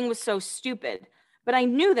whole thing was so stupid, but I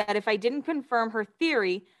knew that if I didn't confirm her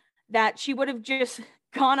theory, that she would have just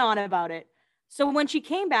gone on about it. So when she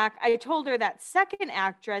came back, I told her that second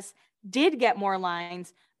actress did get more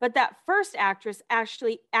lines, but that first actress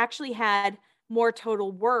actually had more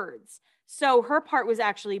total words. So her part was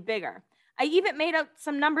actually bigger. I even made up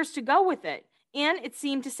some numbers to go with it, and it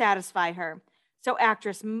seemed to satisfy her. So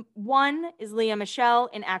actress 1 is Lea Michele,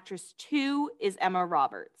 and actress 2 is Emma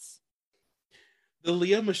Roberts. The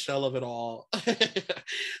Lea Michele of it all.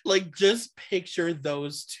 Like, just picture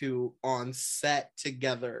those two on set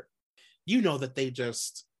together. You know that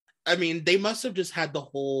they must have just had the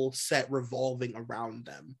whole set revolving around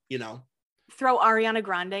them, you know? Throw Ariana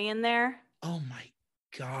Grande in there. Oh my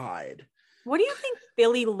God. What do you think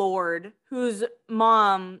Billie Lourd, whose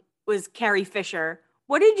mom was Carrie Fisher,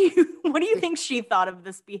 what do you think she thought of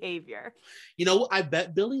this behavior? You know, I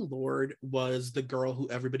bet Billie Lourd was the girl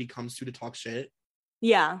who everybody comes to talk shit.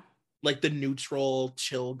 Yeah. Like the neutral,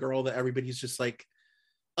 chill girl that everybody's just like,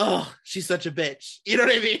 oh, she's such a bitch. You know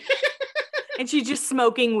what I mean? And she's just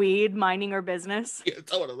smoking weed, minding her business. Yeah,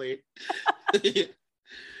 totally.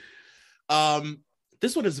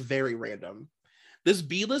 This one is very random. This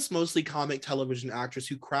B-list, mostly comic television actress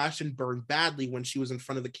who crashed and burned badly when she was in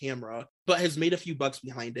front of the camera, but has made a few bucks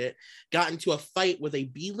behind it, got into a fight with a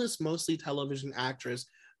B-list, mostly television actress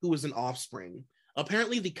who was an offspring.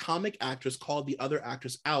 Apparently, the comic actress called the other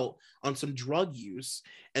actress out on some drug use,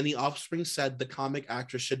 and the offspring said the comic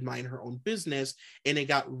actress should mind her own business, and it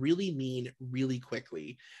got really mean really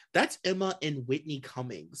quickly. That's Emma and Whitney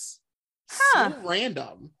Cummings. Huh. So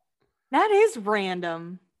random. That is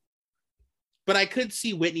random. But I could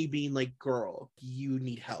see Whitney being like, girl, you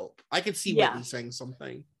need help. I could see Whitney saying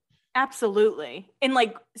something. Absolutely. And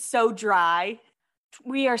like so dry.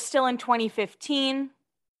 We are still in 2015.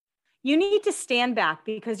 You need to stand back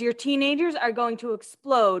because your teenagers are going to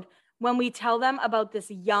explode when we tell them about this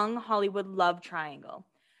young Hollywood love triangle.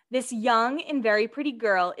 This young and very pretty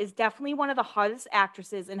girl is definitely one of the hottest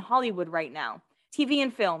actresses in Hollywood right now. TV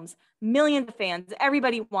and films, millions of fans,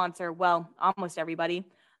 everybody wants her. Well, almost everybody.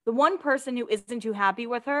 The one person who isn't too happy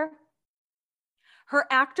with her, her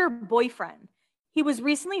actor boyfriend. He was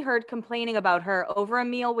recently heard complaining about her over a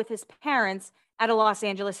meal with his parents at a Los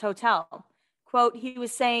Angeles hotel. Quote, he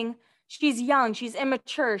was saying, she's young, she's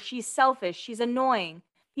immature, she's selfish, she's annoying.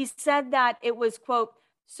 He said that it was, quote,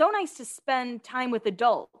 so nice to spend time with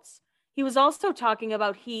adults. He was also talking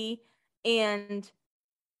about how he and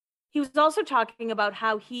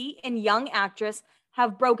young actress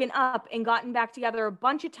have broken up and gotten back together a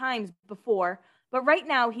bunch of times before. But right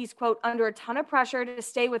now he's, quote, under a ton of pressure to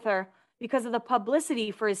stay with her because of the publicity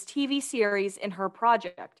for his TV series and her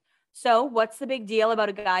project. So what's the big deal about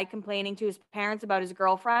a guy complaining to his parents about his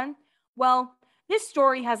girlfriend? Well, this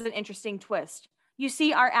story has an interesting twist. You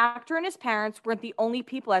see, our actor and his parents weren't the only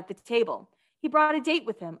people at the table. He brought a date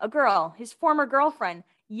with him, a girl, his former girlfriend.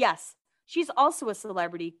 Yes, she's also a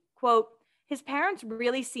celebrity. Quote, his parents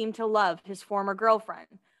really seemed to love his former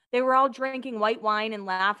girlfriend. They were all drinking white wine and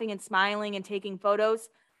laughing and smiling and taking photos.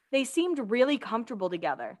 They seemed really comfortable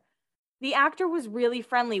together. The actor was really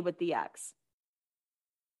friendly with the ex.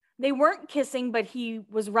 They weren't kissing, but he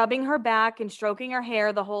was rubbing her back and stroking her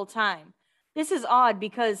hair the whole time. This is odd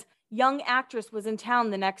because young actress was in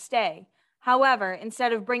town the next day. However,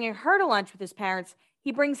 instead of bringing her to lunch with his parents,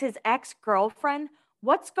 he brings his ex-girlfriend.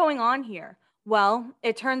 What's going on here? Well,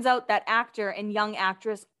 it turns out that actor and young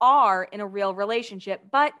actress are in a real relationship,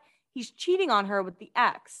 but he's cheating on her with the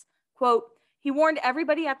ex. Quote, he warned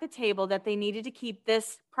everybody at the table that they needed to keep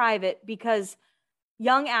this private because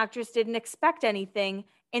young actress didn't expect anything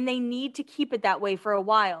and they need to keep it that way for a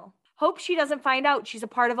while. Hope she doesn't find out she's a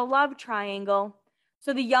part of a love triangle.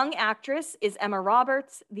 So the young actress is Emma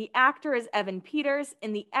Roberts, the actor is Evan Peters,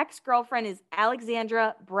 and the ex-girlfriend is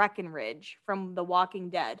Alexandra Breckenridge from The Walking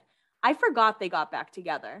Dead. I forgot they got back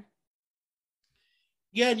together.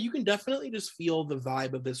 Yeah, and you can definitely just feel the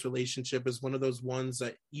vibe of this relationship as one of those ones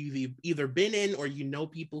that you've either been in or you know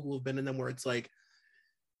people who have been in them where it's like,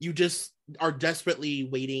 you just are desperately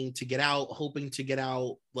waiting to get out, hoping to get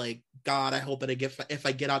out. Like, God, I hope that if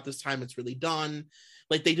I get out this time, it's really done.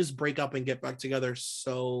 Like, they just break up and get back together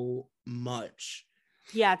so much.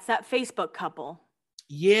 Yeah, it's that Facebook couple.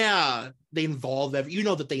 Yeah, they involve that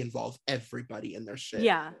they involve everybody in their shit.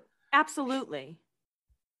 Yeah, absolutely.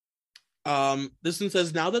 This one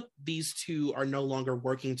says, now that these two are no longer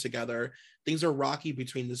working together, things are rocky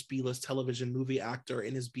between this B-list television movie actor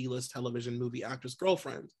and his B-list television movie actress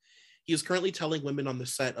girlfriend. He is currently telling women on the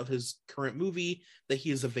set of his current movie that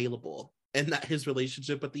he is available and that his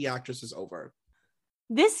relationship with the actress is over.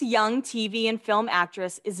 This young TV and film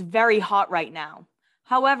actress is very hot right now.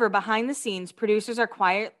 However, behind the scenes, producers are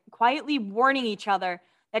quietly warning each other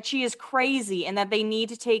that she is crazy and that they need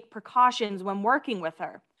to take precautions when working with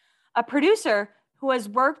her. A producer who has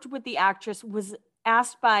worked with the actress was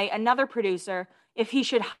asked by another producer if he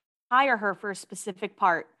should hire her for a specific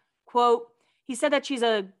part. Quote, he said that she's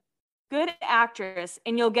a good actress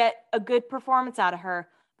and you'll get a good performance out of her,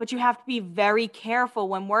 but you have to be very careful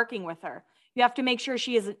when working with her. You have to make sure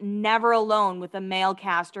she is never alone with a male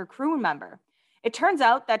cast or crew member. It turns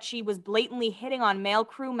out that she was blatantly hitting on male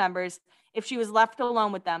crew members if she was left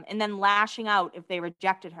alone with them and then lashing out if they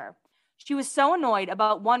rejected her. She was so annoyed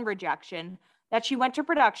about one rejection that she went to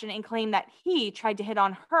production and claimed that he tried to hit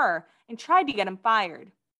on her and tried to get him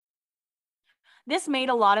fired. This made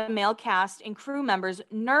a lot of male cast and crew members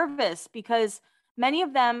nervous because many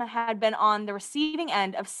of them had been on the receiving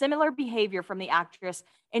end of similar behavior from the actress,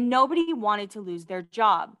 and nobody wanted to lose their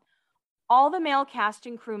job. All the male cast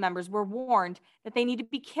and crew members were warned that they need to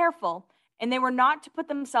be careful, and they were not to put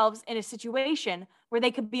themselves in a situation where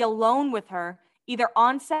they could be alone with her, either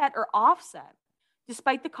on set or off set.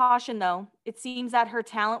 Despite the caution, though, it seems that her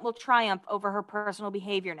talent will triumph over her personal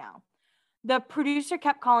behavior now. The producer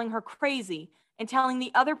kept calling her crazy and telling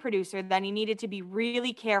the other producer that he needed to be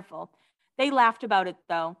really careful. They laughed about it,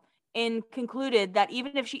 though, and concluded that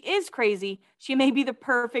even if she is crazy, she may be the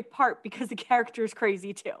perfect part because the character is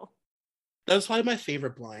crazy, too. That's probably my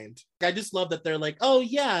favorite blind. I just love that they're like, oh,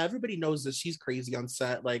 yeah, everybody knows that she's crazy on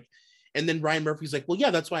set. Like, and then Ryan Murphy's like, well, yeah,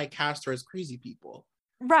 that's why I cast her as crazy people.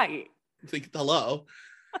 Right. It's like, hello.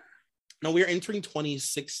 Now we're entering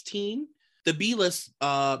 2016. The B-list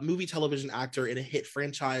movie television actor in a hit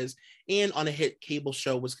franchise and on a hit cable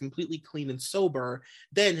show was completely clean and sober.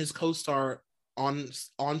 Then his co-star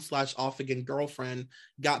on/off again girlfriend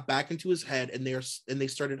got back into his head, and they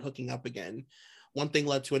started hooking up again. One thing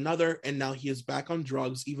led to another, and now he is back on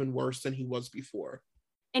drugs, even worse than he was before.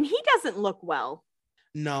 And he doesn't look well.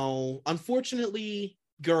 No, unfortunately,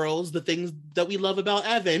 girls, the things that we love about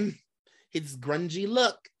Evan, his grungy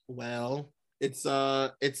look, well, it's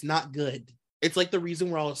not good. It's like the reason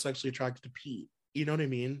we're all sexually attracted to Pete. You know what I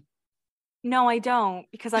mean? No, I don't,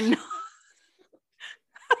 because I'm not.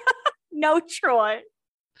 No, Troy.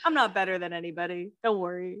 I'm not better than anybody. Don't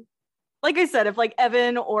worry. Like I said, if like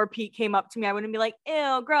Evan or Pete came up to me, I wouldn't be like,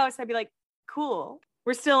 ew, gross. I'd be like, cool.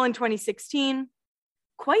 We're still in 2016.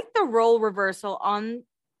 Quite the role reversal on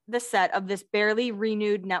the set of this barely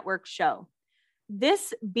renewed network show.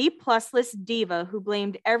 This B-plus list diva who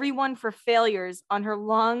blamed everyone for failures on her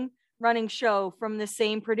long-running show from the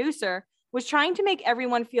same producer was trying to make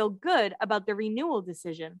everyone feel good about the renewal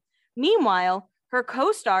decision. Meanwhile, her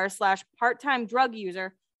co-star / part-time drug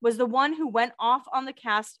user was the one who went off on the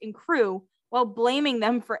cast and crew while blaming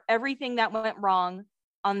them for everything that went wrong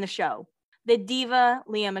on the show. The diva,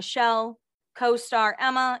 Lea Michele, co-star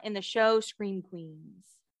Emma in the show Scream Queens.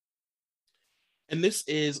 And this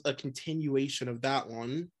is a continuation of that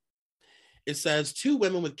one. It says, two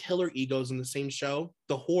women with killer egos in the same show,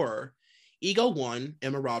 The Horror. Ego 1,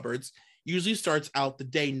 Emma Roberts, usually starts out the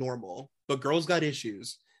day normal, but girl's got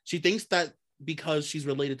issues. She thinks that because she's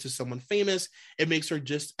related to someone famous, it makes her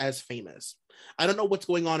just as famous. I don't know what's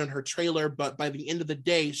going on in her trailer, but by the end of the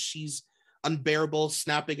day, she's unbearable,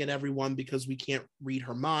 snapping at everyone because we can't read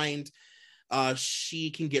her mind.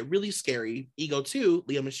 She can get really scary. Ego 2,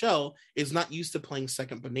 Lea Michele, is not used to playing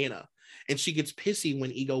second banana, and she gets pissy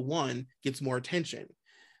when Ego 1 gets more attention.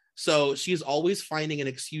 So she's always finding an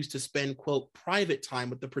excuse to spend, quote, private time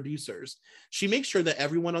with the producers. She makes sure that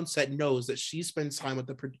everyone on set knows that she spends time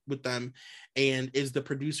with them and is the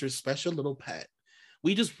producer's special little pet.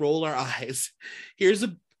 We just roll our eyes. Here's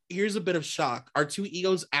a bit of shock. Our two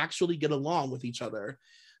egos actually get along with each other.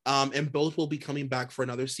 And both will be coming back for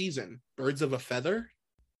another season. Birds of a Feather?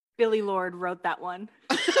 Billy Lord wrote that one.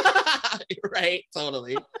 Right,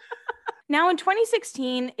 totally. Now in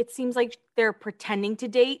 2016, it seems like they're pretending to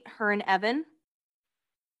date, her and Evan.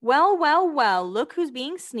 Well, look who's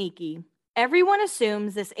being sneaky. Everyone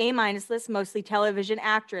assumes this A- list, mostly television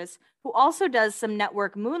actress, who also does some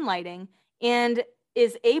network moonlighting and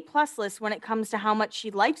is A+ list when it comes to how much she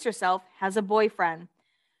likes herself, has a boyfriend.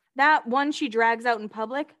 That one she drags out in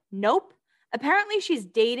public? Nope. Apparently she's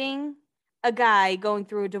dating a guy going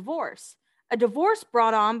through a divorce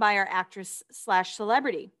brought on by our actress /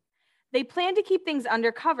 celebrity. They plan to keep things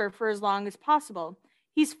undercover for as long as possible.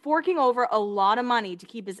 He's forking over a lot of money to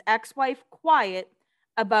keep his ex-wife quiet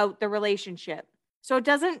about the relationship. So it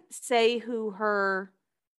doesn't say who her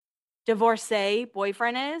divorcee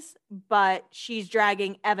boyfriend is, but she's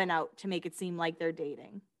dragging Evan out to make it seem like they're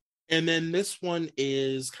dating. And then this one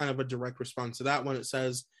is kind of a direct response to that one. It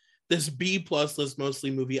says, this B+ list,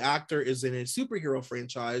 mostly movie actor, is in a superhero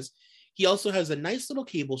franchise. He also has a nice little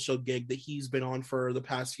cable show gig that he's been on for the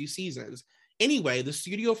past few seasons. Anyway, the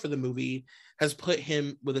studio for the movie has put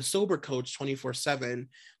him with a sober coach 24/7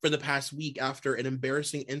 for the past week after an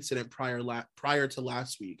embarrassing incident prior to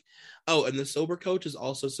last week. Oh, and the sober coach is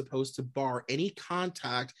also supposed to bar any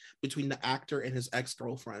contact between the actor and his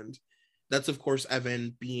ex-girlfriend. That's, of course,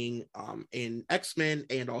 Evan being in X-Men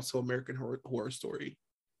and also American Horror Story.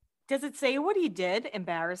 Does it say what he did?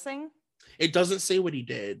 Embarrassing? It doesn't say what he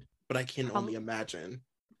did, but I can only imagine.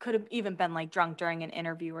 Could have even been like drunk during an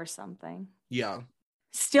interview or something. Yeah.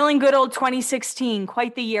 Still in good old 2016.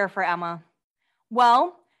 Quite the year for Emma.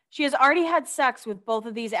 Well, she has already had sex with both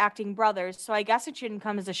of these acting brothers, so I guess it shouldn't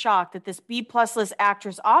come as a shock that this B+ list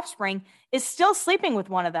actress offspring is still sleeping with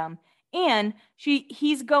one of them. And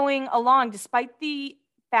he's going along despite the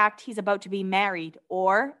fact he's about to be married.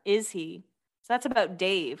 Or is he? So that's about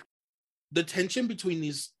Dave. The tension between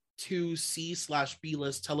these two C/B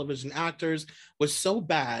list television actors was so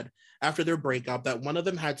bad after their breakup that one of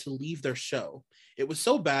them had to leave their show. It was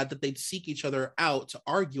so bad that they'd seek each other out to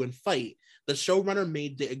argue and fight. The showrunner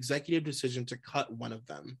made the executive decision to cut one of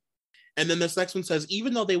them. And then this next one says,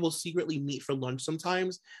 even though they will secretly meet for lunch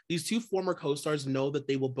sometimes, these two former co-stars know that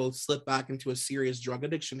they will both slip back into a serious drug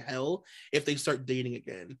addiction hell if they start dating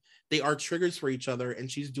again. They are triggers for each other,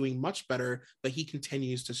 and she's doing much better, but he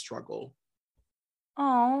continues to struggle.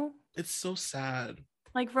 Oh, it's so sad.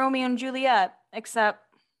 Like Romeo and Juliet, except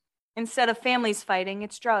instead of families fighting,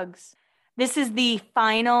 it's drugs. This is the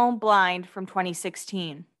final blind from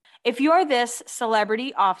 2016. If you're this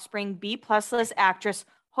celebrity offspring B+ list actress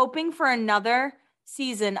hoping for another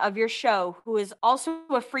season of your show who is also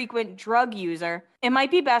a frequent drug user, it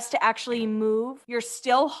might be best to actually move your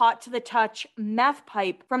still hot to the touch meth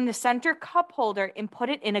pipe from the center cup holder and put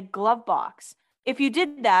it in a glove box. If you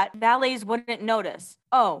did that, valets wouldn't notice.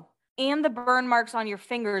 Oh, and the burn marks on your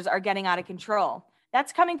fingers are getting out of control.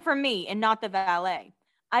 That's coming from me and not the valet.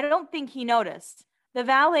 I don't think he noticed. The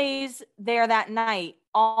valets there that night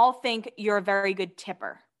all think you're a very good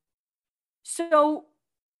tipper. So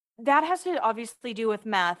that has to obviously do with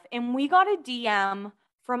meth. And we got a DM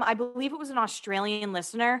from, I believe it was an Australian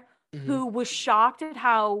listener, who was shocked at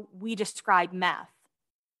how we described meth.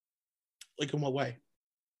 Like, in what way?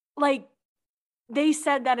 Like, they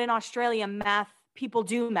said that in Australia, people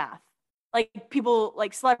do meth. Like, people,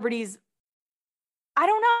 like celebrities, I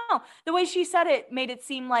don't know. The way she said it made it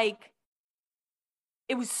seem like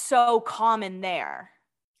it was so common there.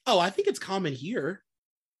 Oh, I think it's common here.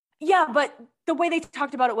 Yeah, but the way they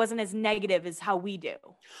talked about it wasn't as negative as how we do.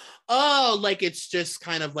 Oh, like it's just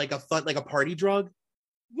kind of like a fun, like a party drug?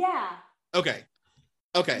 Yeah. Okay.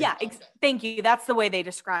 Yeah, thank you. That's the way they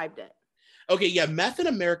described it. Okay, yeah, meth in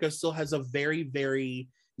America still has a very, very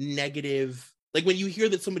negative, like when you hear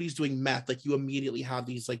that somebody's doing meth, like you immediately have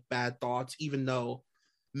these like bad thoughts, even though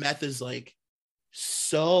meth is like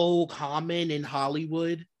so common in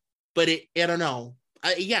Hollywood. But I don't know.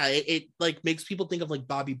 It like makes people think of like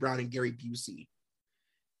Bobby Brown and Gary Busey.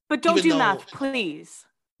 But don't do meth, please.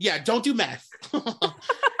 Yeah, don't do meth.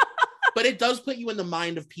 But it does put you in the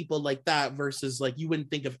mind of people like that versus like you wouldn't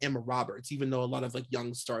think of Emma Roberts, even though a lot of like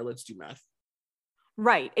young starlets do meth.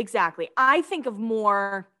 Right, exactly. I think of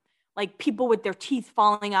more like people with their teeth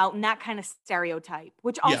falling out and that kind of stereotype,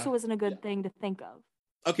 which also isn't a good thing to think of.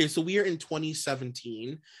 Okay, so we are in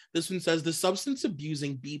 2017. This one says the substance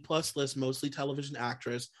abusing B+ list mostly television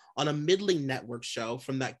actress on a middling network show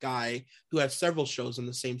from that guy who has several shows on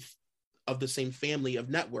the same family of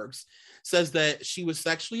networks says that she was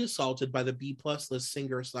sexually assaulted by the B+ list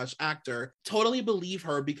singer/actor. Totally believe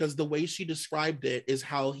her because the way she described it is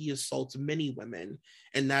how he assaults many women.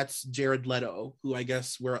 And that's Jared Leto, who I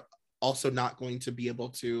guess we're also not going to be able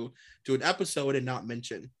to do an episode and not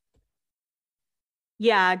mention.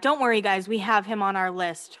 Yeah, don't worry, guys. We have him on our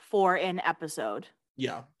list for an episode.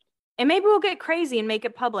 Yeah. And maybe we'll get crazy and make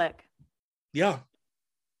it public. Yeah.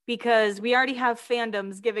 Because we already have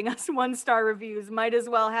fandoms giving us 1-star reviews. Might as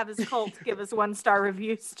well have his cult give us 1-star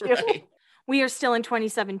reviews too. Right. We are still in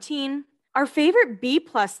 2017. Our favorite B+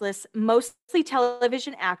 list, mostly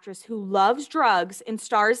television actress who loves drugs and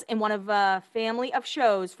stars in one of a family of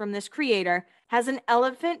shows from this creator, has an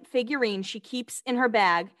elephant figurine she keeps in her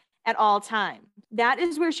bag at all times. That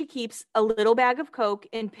is where she keeps a little bag of Coke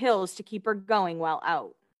and pills to keep her going while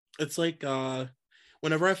out. It's like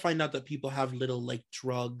whenever I find out that people have little like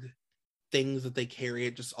drug things that they carry,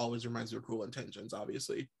 it just always reminds me of Cruel Intentions,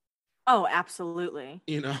 obviously. Oh, absolutely.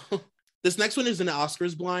 You know, this next one is an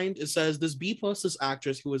Oscars blind. It says this B+ list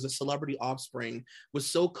actress who was a celebrity offspring was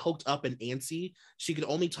so coked up and antsy, she could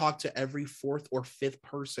only talk to every 4th or 5th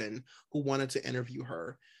person who wanted to interview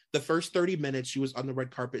her. The first 30 minutes she was on the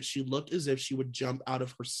red carpet, she looked as if she would jump out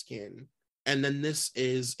of her skin. And then this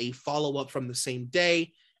is a follow-up from the same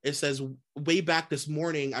day. It says, way back this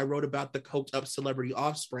morning, I wrote about the coked up celebrity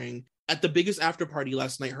offspring. At the biggest after party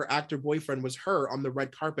last night, her actor boyfriend was her on the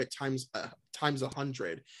red carpet times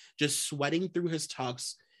 100, just sweating through his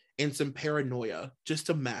tux and some paranoia, just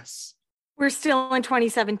a mess. We're still in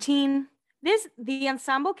 2017. The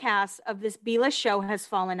ensemble cast of this B-list show has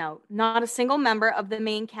fallen out. Not a single member of the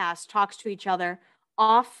main cast talks to each other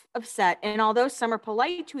off of set, and although some are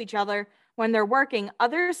polite to each other when they're working,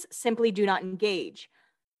 others simply do not engage.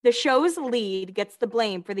 The show's lead gets the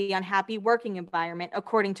blame for the unhappy working environment,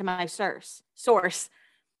 according to my source.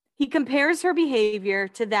 He compares her behavior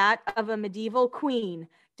to that of a medieval queen,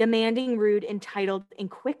 demanding, rude, entitled, and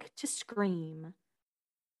quick to scream.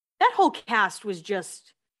 That whole cast was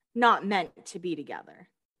just not meant to be together.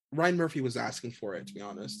 Ryan Murphy was asking for it, to be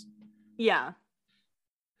honest. Yeah.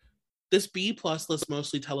 This B+ list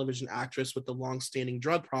mostly television actress with the long-standing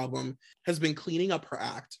drug problem has been cleaning up her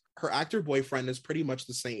act. Her actor boyfriend is pretty much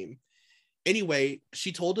the same. Anyway,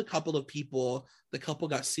 she told a couple of people the couple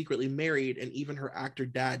got secretly married, and even her actor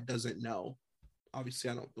dad doesn't know. Obviously,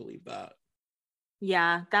 I don't believe that.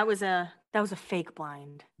 Yeah, that was a fake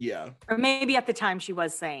blind. Yeah. Or maybe at the time she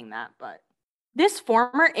was saying that, but this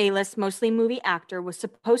former A-list, mostly movie actor was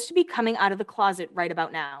supposed to be coming out of the closet right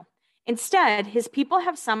about now. Instead, his people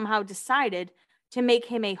have somehow decided to make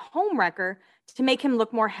him a homewrecker to make him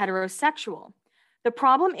look more heterosexual. The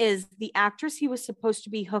problem is the actress he was supposed to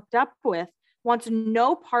be hooked up with wants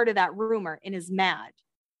no part of that rumor and is mad.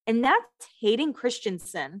 And that's Hayden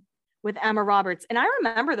Christensen with Emma Roberts. And I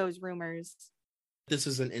remember those rumors. This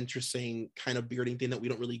is an interesting kind of bearding thing that we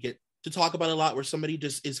don't really get to talk about a lot, where somebody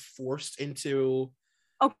just is forced into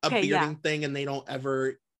a bearding thing and they don't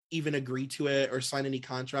ever even agree to it or sign any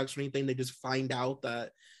contracts or anything. They just find out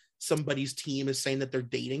that somebody's team is saying that they're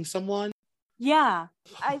dating someone. Yeah.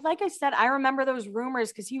 Like I said, I remember those rumors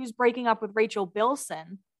because he was breaking up with Rachel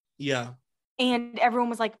Bilson. Yeah. And everyone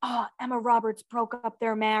was like, oh, Emma Roberts broke up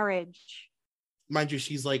their marriage. Mind you,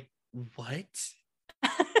 she's like, what?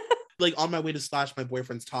 Like, on my way to slash my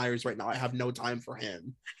boyfriend's tires right now. I have no time for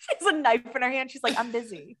him. She has a knife in her hand. She's like, I'm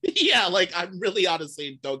busy. Yeah, like, I'm really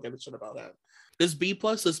honestly don't give a shit about that. This B+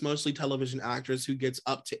 list, mostly television actress who gets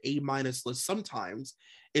up to A- list sometimes,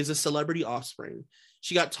 is a celebrity offspring.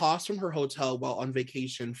 She got tossed from her hotel while on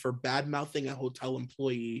vacation for bad-mouthing a hotel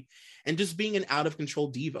employee and just being an out-of-control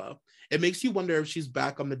diva. It makes you wonder if she's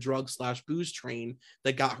back on the drug/booze train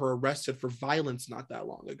that got her arrested for violence not that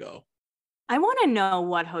long ago. I want to know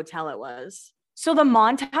what hotel it was. So the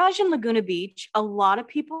Montage in Laguna Beach, a lot of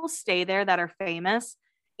people stay there that are famous.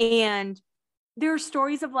 And there are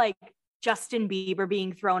stories of like Justin Bieber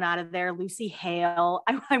being thrown out of there, Lucy Hale.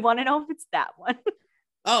 I want to know if it's that one.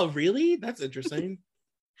 Oh, really? That's interesting.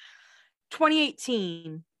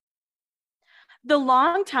 2018. The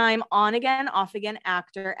longtime on-again, off-again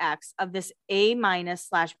actor X of this A-/B+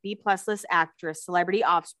 list actress, Celebrity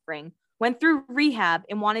Offspring, went through rehab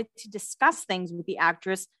and wanted to discuss things with the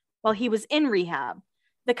actress while he was in rehab.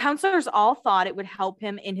 The counselors all thought it would help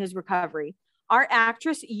him in his recovery. Our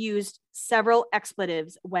actress used several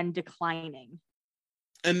expletives when declining.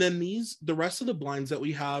 And then the rest of the blinds that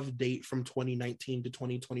we have date from 2019 to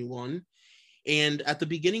 2021. And at the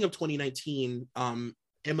beginning of 2019,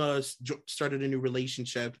 Emma started a new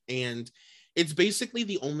relationship, and it's basically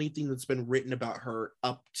the only thing that's been written about her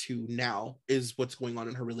up to now is what's going on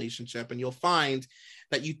in her relationship. And you'll find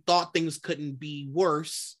that you thought things couldn't be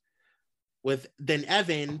worse than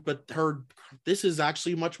Evan, but this is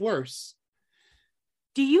actually much worse.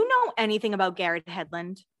 Do you know anything about Garrett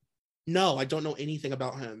Hedlund? No, I don't know anything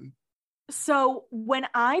about him. So when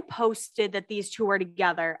I posted that these two were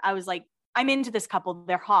together, I was like, I'm into this couple.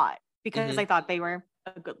 They're hot, because I thought they were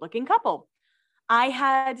a good looking couple. I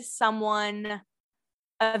had someone,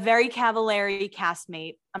 a very cavallari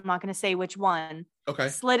castmate, I'm not going to say which one,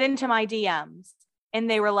 slid into my DMs, and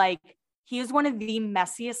they were like, he is one of the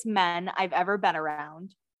messiest men I've ever been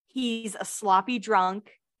around. He's a sloppy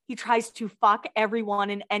drunk. He tries to fuck everyone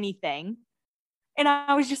and anything. And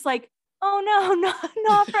I was just like, oh no,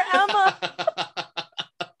 not for Emma.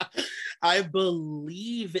 I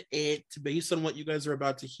believe it based on what you guys are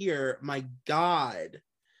about to hear. My God.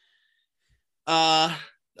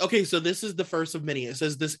 Okay, so this is the first of many. It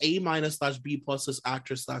says this A-/B+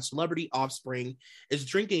 actress/celebrity offspring is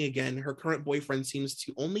drinking again. Her current boyfriend seems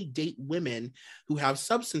to only date women who have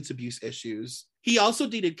substance abuse issues. He also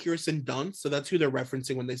dated Kirsten Dunst, so that's who they're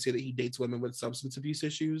referencing when they say that he dates women with substance abuse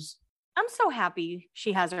issues. I'm so happy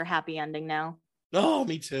she has her happy ending now. Oh,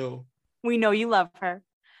 me too. We know you love her.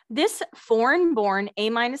 This foreign-born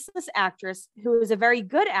A- actress, who is a very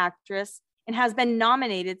good actress and has been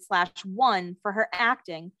nominated/won for her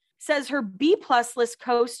acting, says her B+ list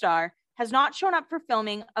co-star has not shown up for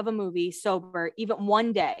filming of a movie sober even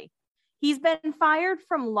one day. He's been fired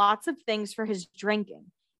from lots of things for his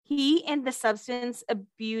drinking. He and the substance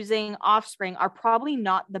abusing offspring are probably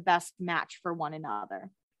not the best match for one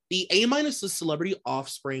another. The A- celebrity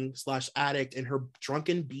offspring/addict and her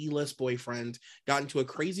drunken B-list boyfriend got into a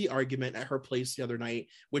crazy argument at her place the other night,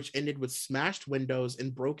 which ended with smashed windows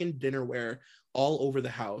and broken dinnerware all over the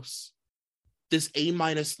house. This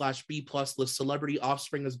A-/B+ list celebrity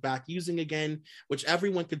offspring is back using again, which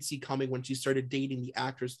everyone could see coming when she started dating the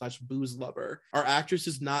actor/booze lover. Our actress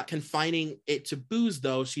is not confining it to booze,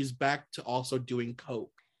 though. She's back to also doing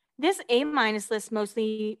coke. This A- list,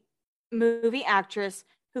 mostly movie actress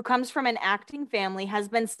who comes from an acting family, has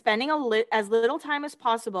been spending as little time as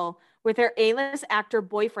possible with her A-list actor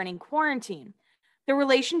boyfriend in quarantine. The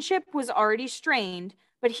relationship was already strained,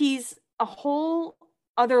 but he's a whole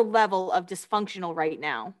other level of dysfunctional right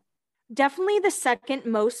now. Definitely the second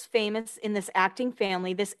most famous in this acting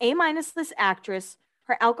family, this A- list actress,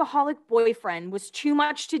 her alcoholic boyfriend was too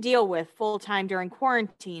much to deal with full-time during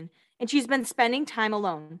quarantine, and she's been spending time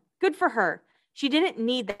alone. Good for her. She didn't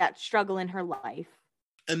need that struggle in her life.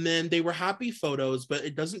 And then they were happy photos, but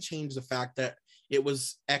it doesn't change the fact that it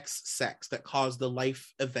was sex that caused the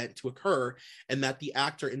life event to occur, and that the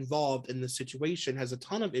actor involved in the situation has a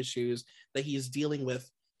ton of issues that he is dealing with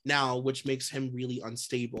now, which makes him really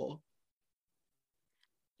unstable.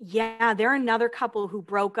 Yeah, they're another couple who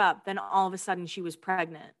broke up. Then all of a sudden she was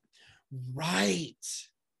pregnant. Right.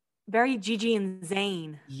 Very Gigi and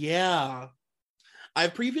Zayn. Yeah.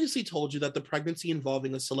 I've previously told you that the pregnancy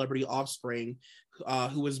involving a celebrity offspring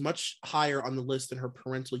who was much higher on the list than her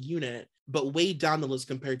parental unit, but way down the list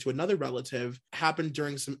compared to another relative, happened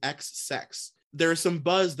during some ex sex. There is some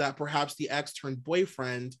buzz that perhaps the ex turned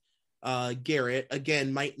boyfriend, Garrett,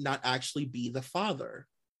 again, might not actually be the father.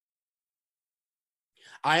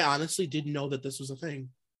 I honestly didn't know that this was a thing.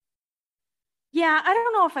 Yeah, I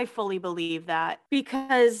don't know if I fully believe that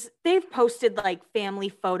because they've posted like family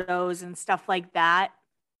photos and stuff like that.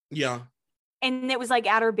 Yeah. And it was like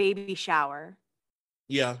at her baby shower.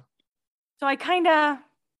 Yeah. So I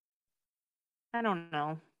don't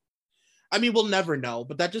know. I mean, we'll never know,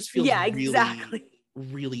 but that just feels exactly.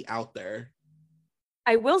 really out there.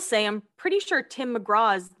 I will say, I'm pretty sure Tim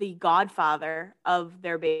McGraw is the godfather of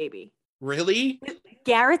their baby. Really?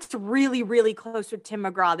 Garrett's really, really close with Tim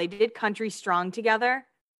McGraw. They did Country Strong together.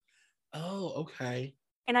 Oh, okay.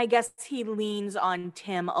 And I guess he leans on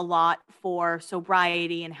Tim a lot for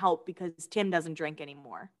sobriety and help because Tim doesn't drink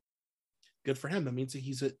anymore. Good for him. That means that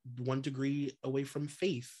he's at 1 degree away from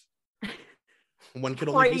faith. One could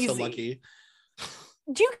only be so lucky.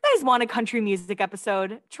 Do you guys want a country music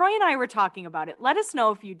episode? Troy and I were talking about it. Let us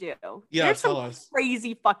know if you do. Yeah, There's tell some us.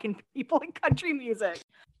 Crazy fucking people in country music.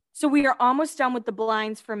 So we are almost done with the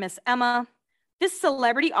blinds for Miss Emma. This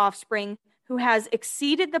celebrity offspring who has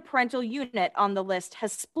exceeded the parental unit on the list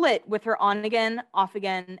has split with her on-again,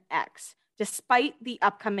 off-again ex, despite the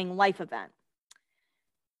upcoming life event.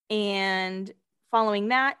 And following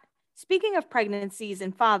that, speaking of pregnancies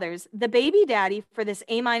and fathers, the baby daddy for this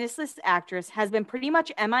A-minus list actress has been pretty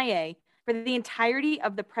much MIA for the entirety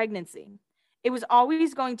of the pregnancy. It was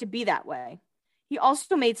always going to be that way. He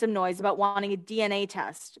also made some noise about wanting a DNA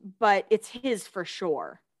test, but it's his for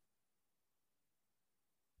sure.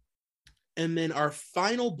 And then our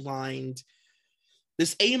final blind,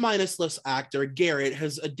 this A-minus list actor, Garrett,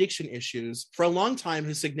 has addiction issues. For a long time,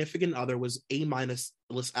 his significant other was A-minus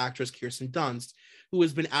list actress Kirsten Dunst, who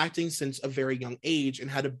has been acting since a very young age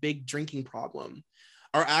and had a big drinking problem.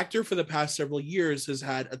 Our actor for the past several years has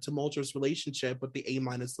had a tumultuous relationship with the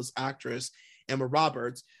A-minus list actress, Emma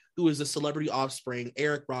Roberts, who is a celebrity offspring,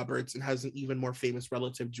 Eric Roberts, and has an even more famous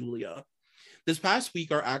relative, Julia. This past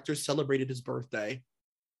week, our actor celebrated his birthday.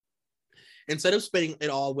 Instead of spending it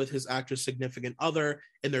all with his actress significant other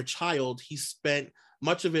and their child, he spent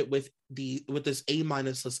much of it with this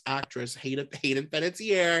A-minus list actress, Hayden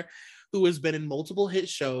Panettiere, who has been in multiple hit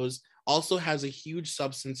shows, also has a huge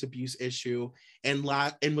substance abuse issue, and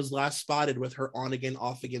was last spotted with her on-again,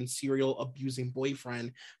 off-again serial abusing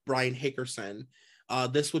boyfriend, Brian Hickerson.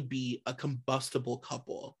 This would be a combustible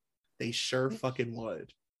couple. They sure fucking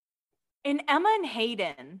would. And Emma and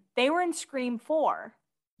Hayden, they were in Scream 4.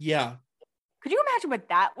 Yeah. Could you imagine what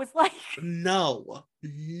that was like? No.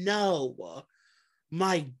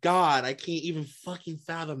 My God, I can't even fucking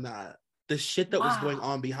fathom that. The shit that was going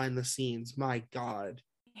on behind the scenes. My God.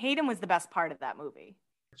 Hayden was the best part of that movie.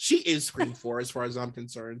 She is Scream 4 as far as I'm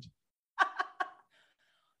concerned.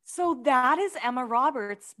 So that is Emma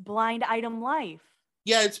Roberts' blind item life.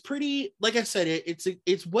 Yeah, it's pretty, like I said,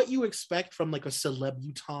 it's what you expect from like a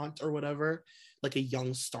celebutante or whatever, like a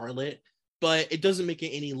young starlet, but it doesn't make it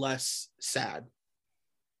any less sad.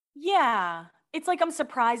 Yeah. It's like I'm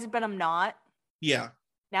surprised, but I'm not. Yeah.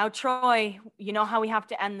 Now, Troy, you know how we have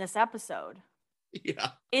to end this episode.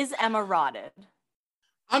 Yeah. Is Emma rotted?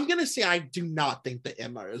 I'm going to say I do not think that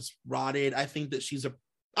Emma is rotted. I think that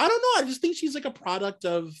I don't know. I just think she's like a product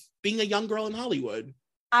of being a young girl in Hollywood.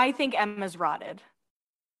 I think Emma's rotted.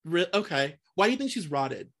 Okay. Why do you think she's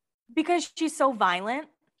rotted? Because she's so violent.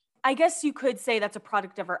 I guess you could say that's a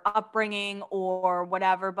product of her upbringing or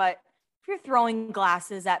whatever, but if you're throwing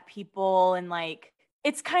glasses at people and like,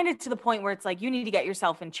 it's kind of to the point where it's like, you need to get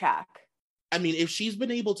yourself in check. I mean, if she's been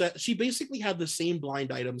able to, she basically had the same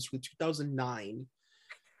blind items from 2009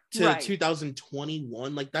 to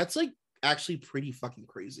 2021. Like, that's like actually pretty fucking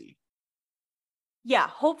crazy. Yeah.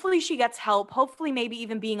 Hopefully she gets help. Hopefully maybe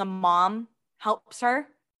even being a mom helps her.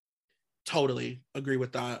 Totally agree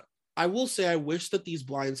with that. I will say I wish that these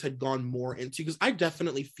blinds had gone more into, because I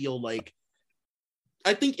definitely feel like,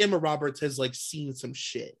 I think Emma Roberts has like seen some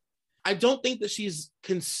shit. I don't think that she's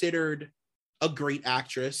considered a great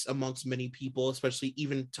actress amongst many people, especially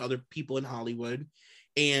even to other people in Hollywood.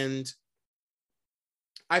 And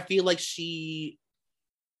I feel like she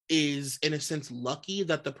is, in a sense, lucky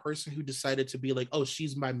that the person who decided to be like, oh,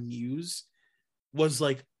 she's my muse, was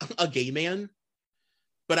like a gay man.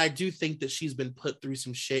 But I do think that she's been put through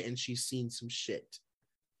some shit and she's seen some shit.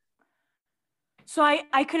 So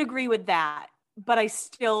I could agree with that, but I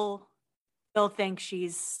still think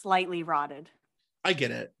she's slightly rotted. I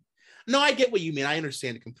get it. No, I get what you mean. I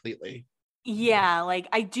understand it completely. Yeah, like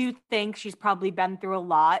I do think she's probably been through a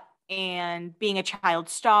lot, and being a child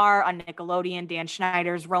star on Nickelodeon, Dan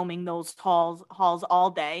Schneider's roaming those halls all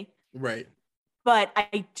day. Right. But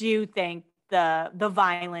I do think the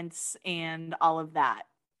violence and all of that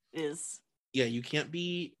is. Yeah, you can't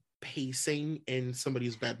be pacing in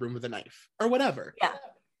somebody's bedroom with a knife or whatever. Yeah.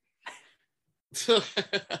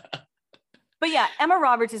 But yeah, Emma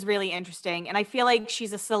Roberts is really interesting, and I feel like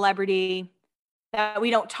she's a celebrity that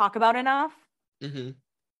we don't talk about enough. Mm-hmm.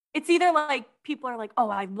 It's either like people are like, "Oh,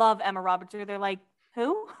 I love Emma Roberts," or they're like,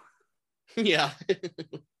 "Who?" Yeah.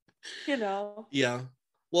 You know. Yeah.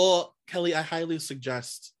 Well, Kelly, I highly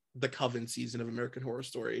suggest the Coven season of American Horror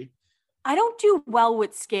Story. I don't do well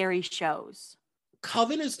with scary shows.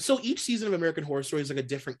 Coven is so each season of American Horror Story is like a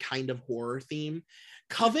different kind of horror theme.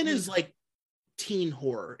 Coven is like teen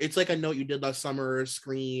horror. It's like I Know What You Did Last Summer,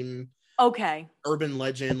 Scream, Okay. Urban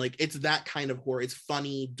Legend. Like it's that kind of horror. It's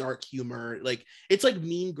funny, dark humor. Like it's like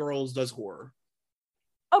Mean Girls does horror.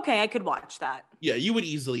 Okay, I could watch that. Yeah, you would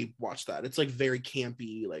easily watch that. It's like very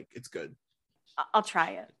campy. Like it's good. I'll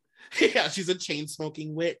try it. Yeah, she's a chain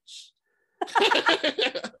smoking witch.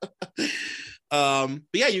 But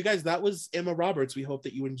yeah, you guys, that was Emma Roberts. We hope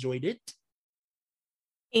that you enjoyed it.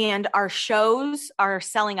 And our shows are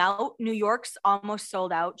selling out. New York's almost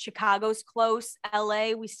sold out. Chicago's close.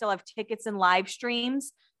 LA, we still have tickets and live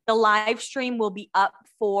streams. The live stream will be up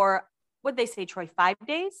for, what'd they say, Troy, 5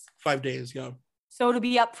 days? 5 days, yeah. So it'll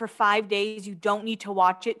be up for 5 days. You don't need to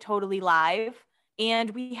watch it totally live.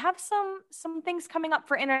 And we have some things coming up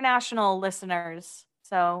for international listeners.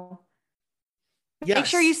 So yes. Make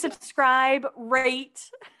sure you subscribe, rate.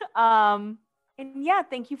 And yeah,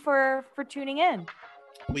 thank you for tuning in.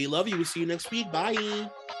 We love you. We'll see you next week. Bye.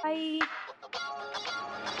 Bye.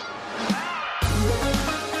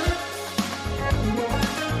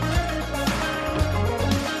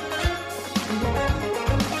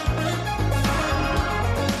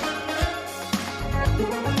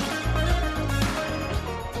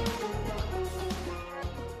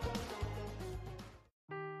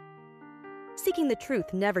 Seeking the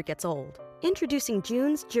truth never gets old. Introducing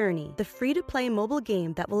June's Journey, the free-to-play mobile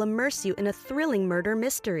game that will immerse you in a thrilling murder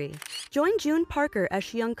mystery. Join June Parker as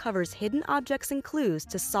she uncovers hidden objects and clues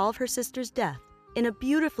to solve her sister's death in a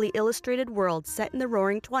beautifully illustrated world set in the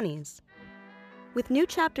Roaring '20s. With new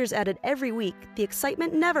chapters added every week, the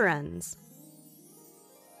excitement never ends.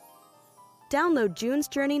 Download June's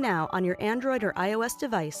Journey now on your Android or iOS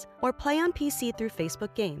device, or play on PC through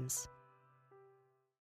Facebook Games.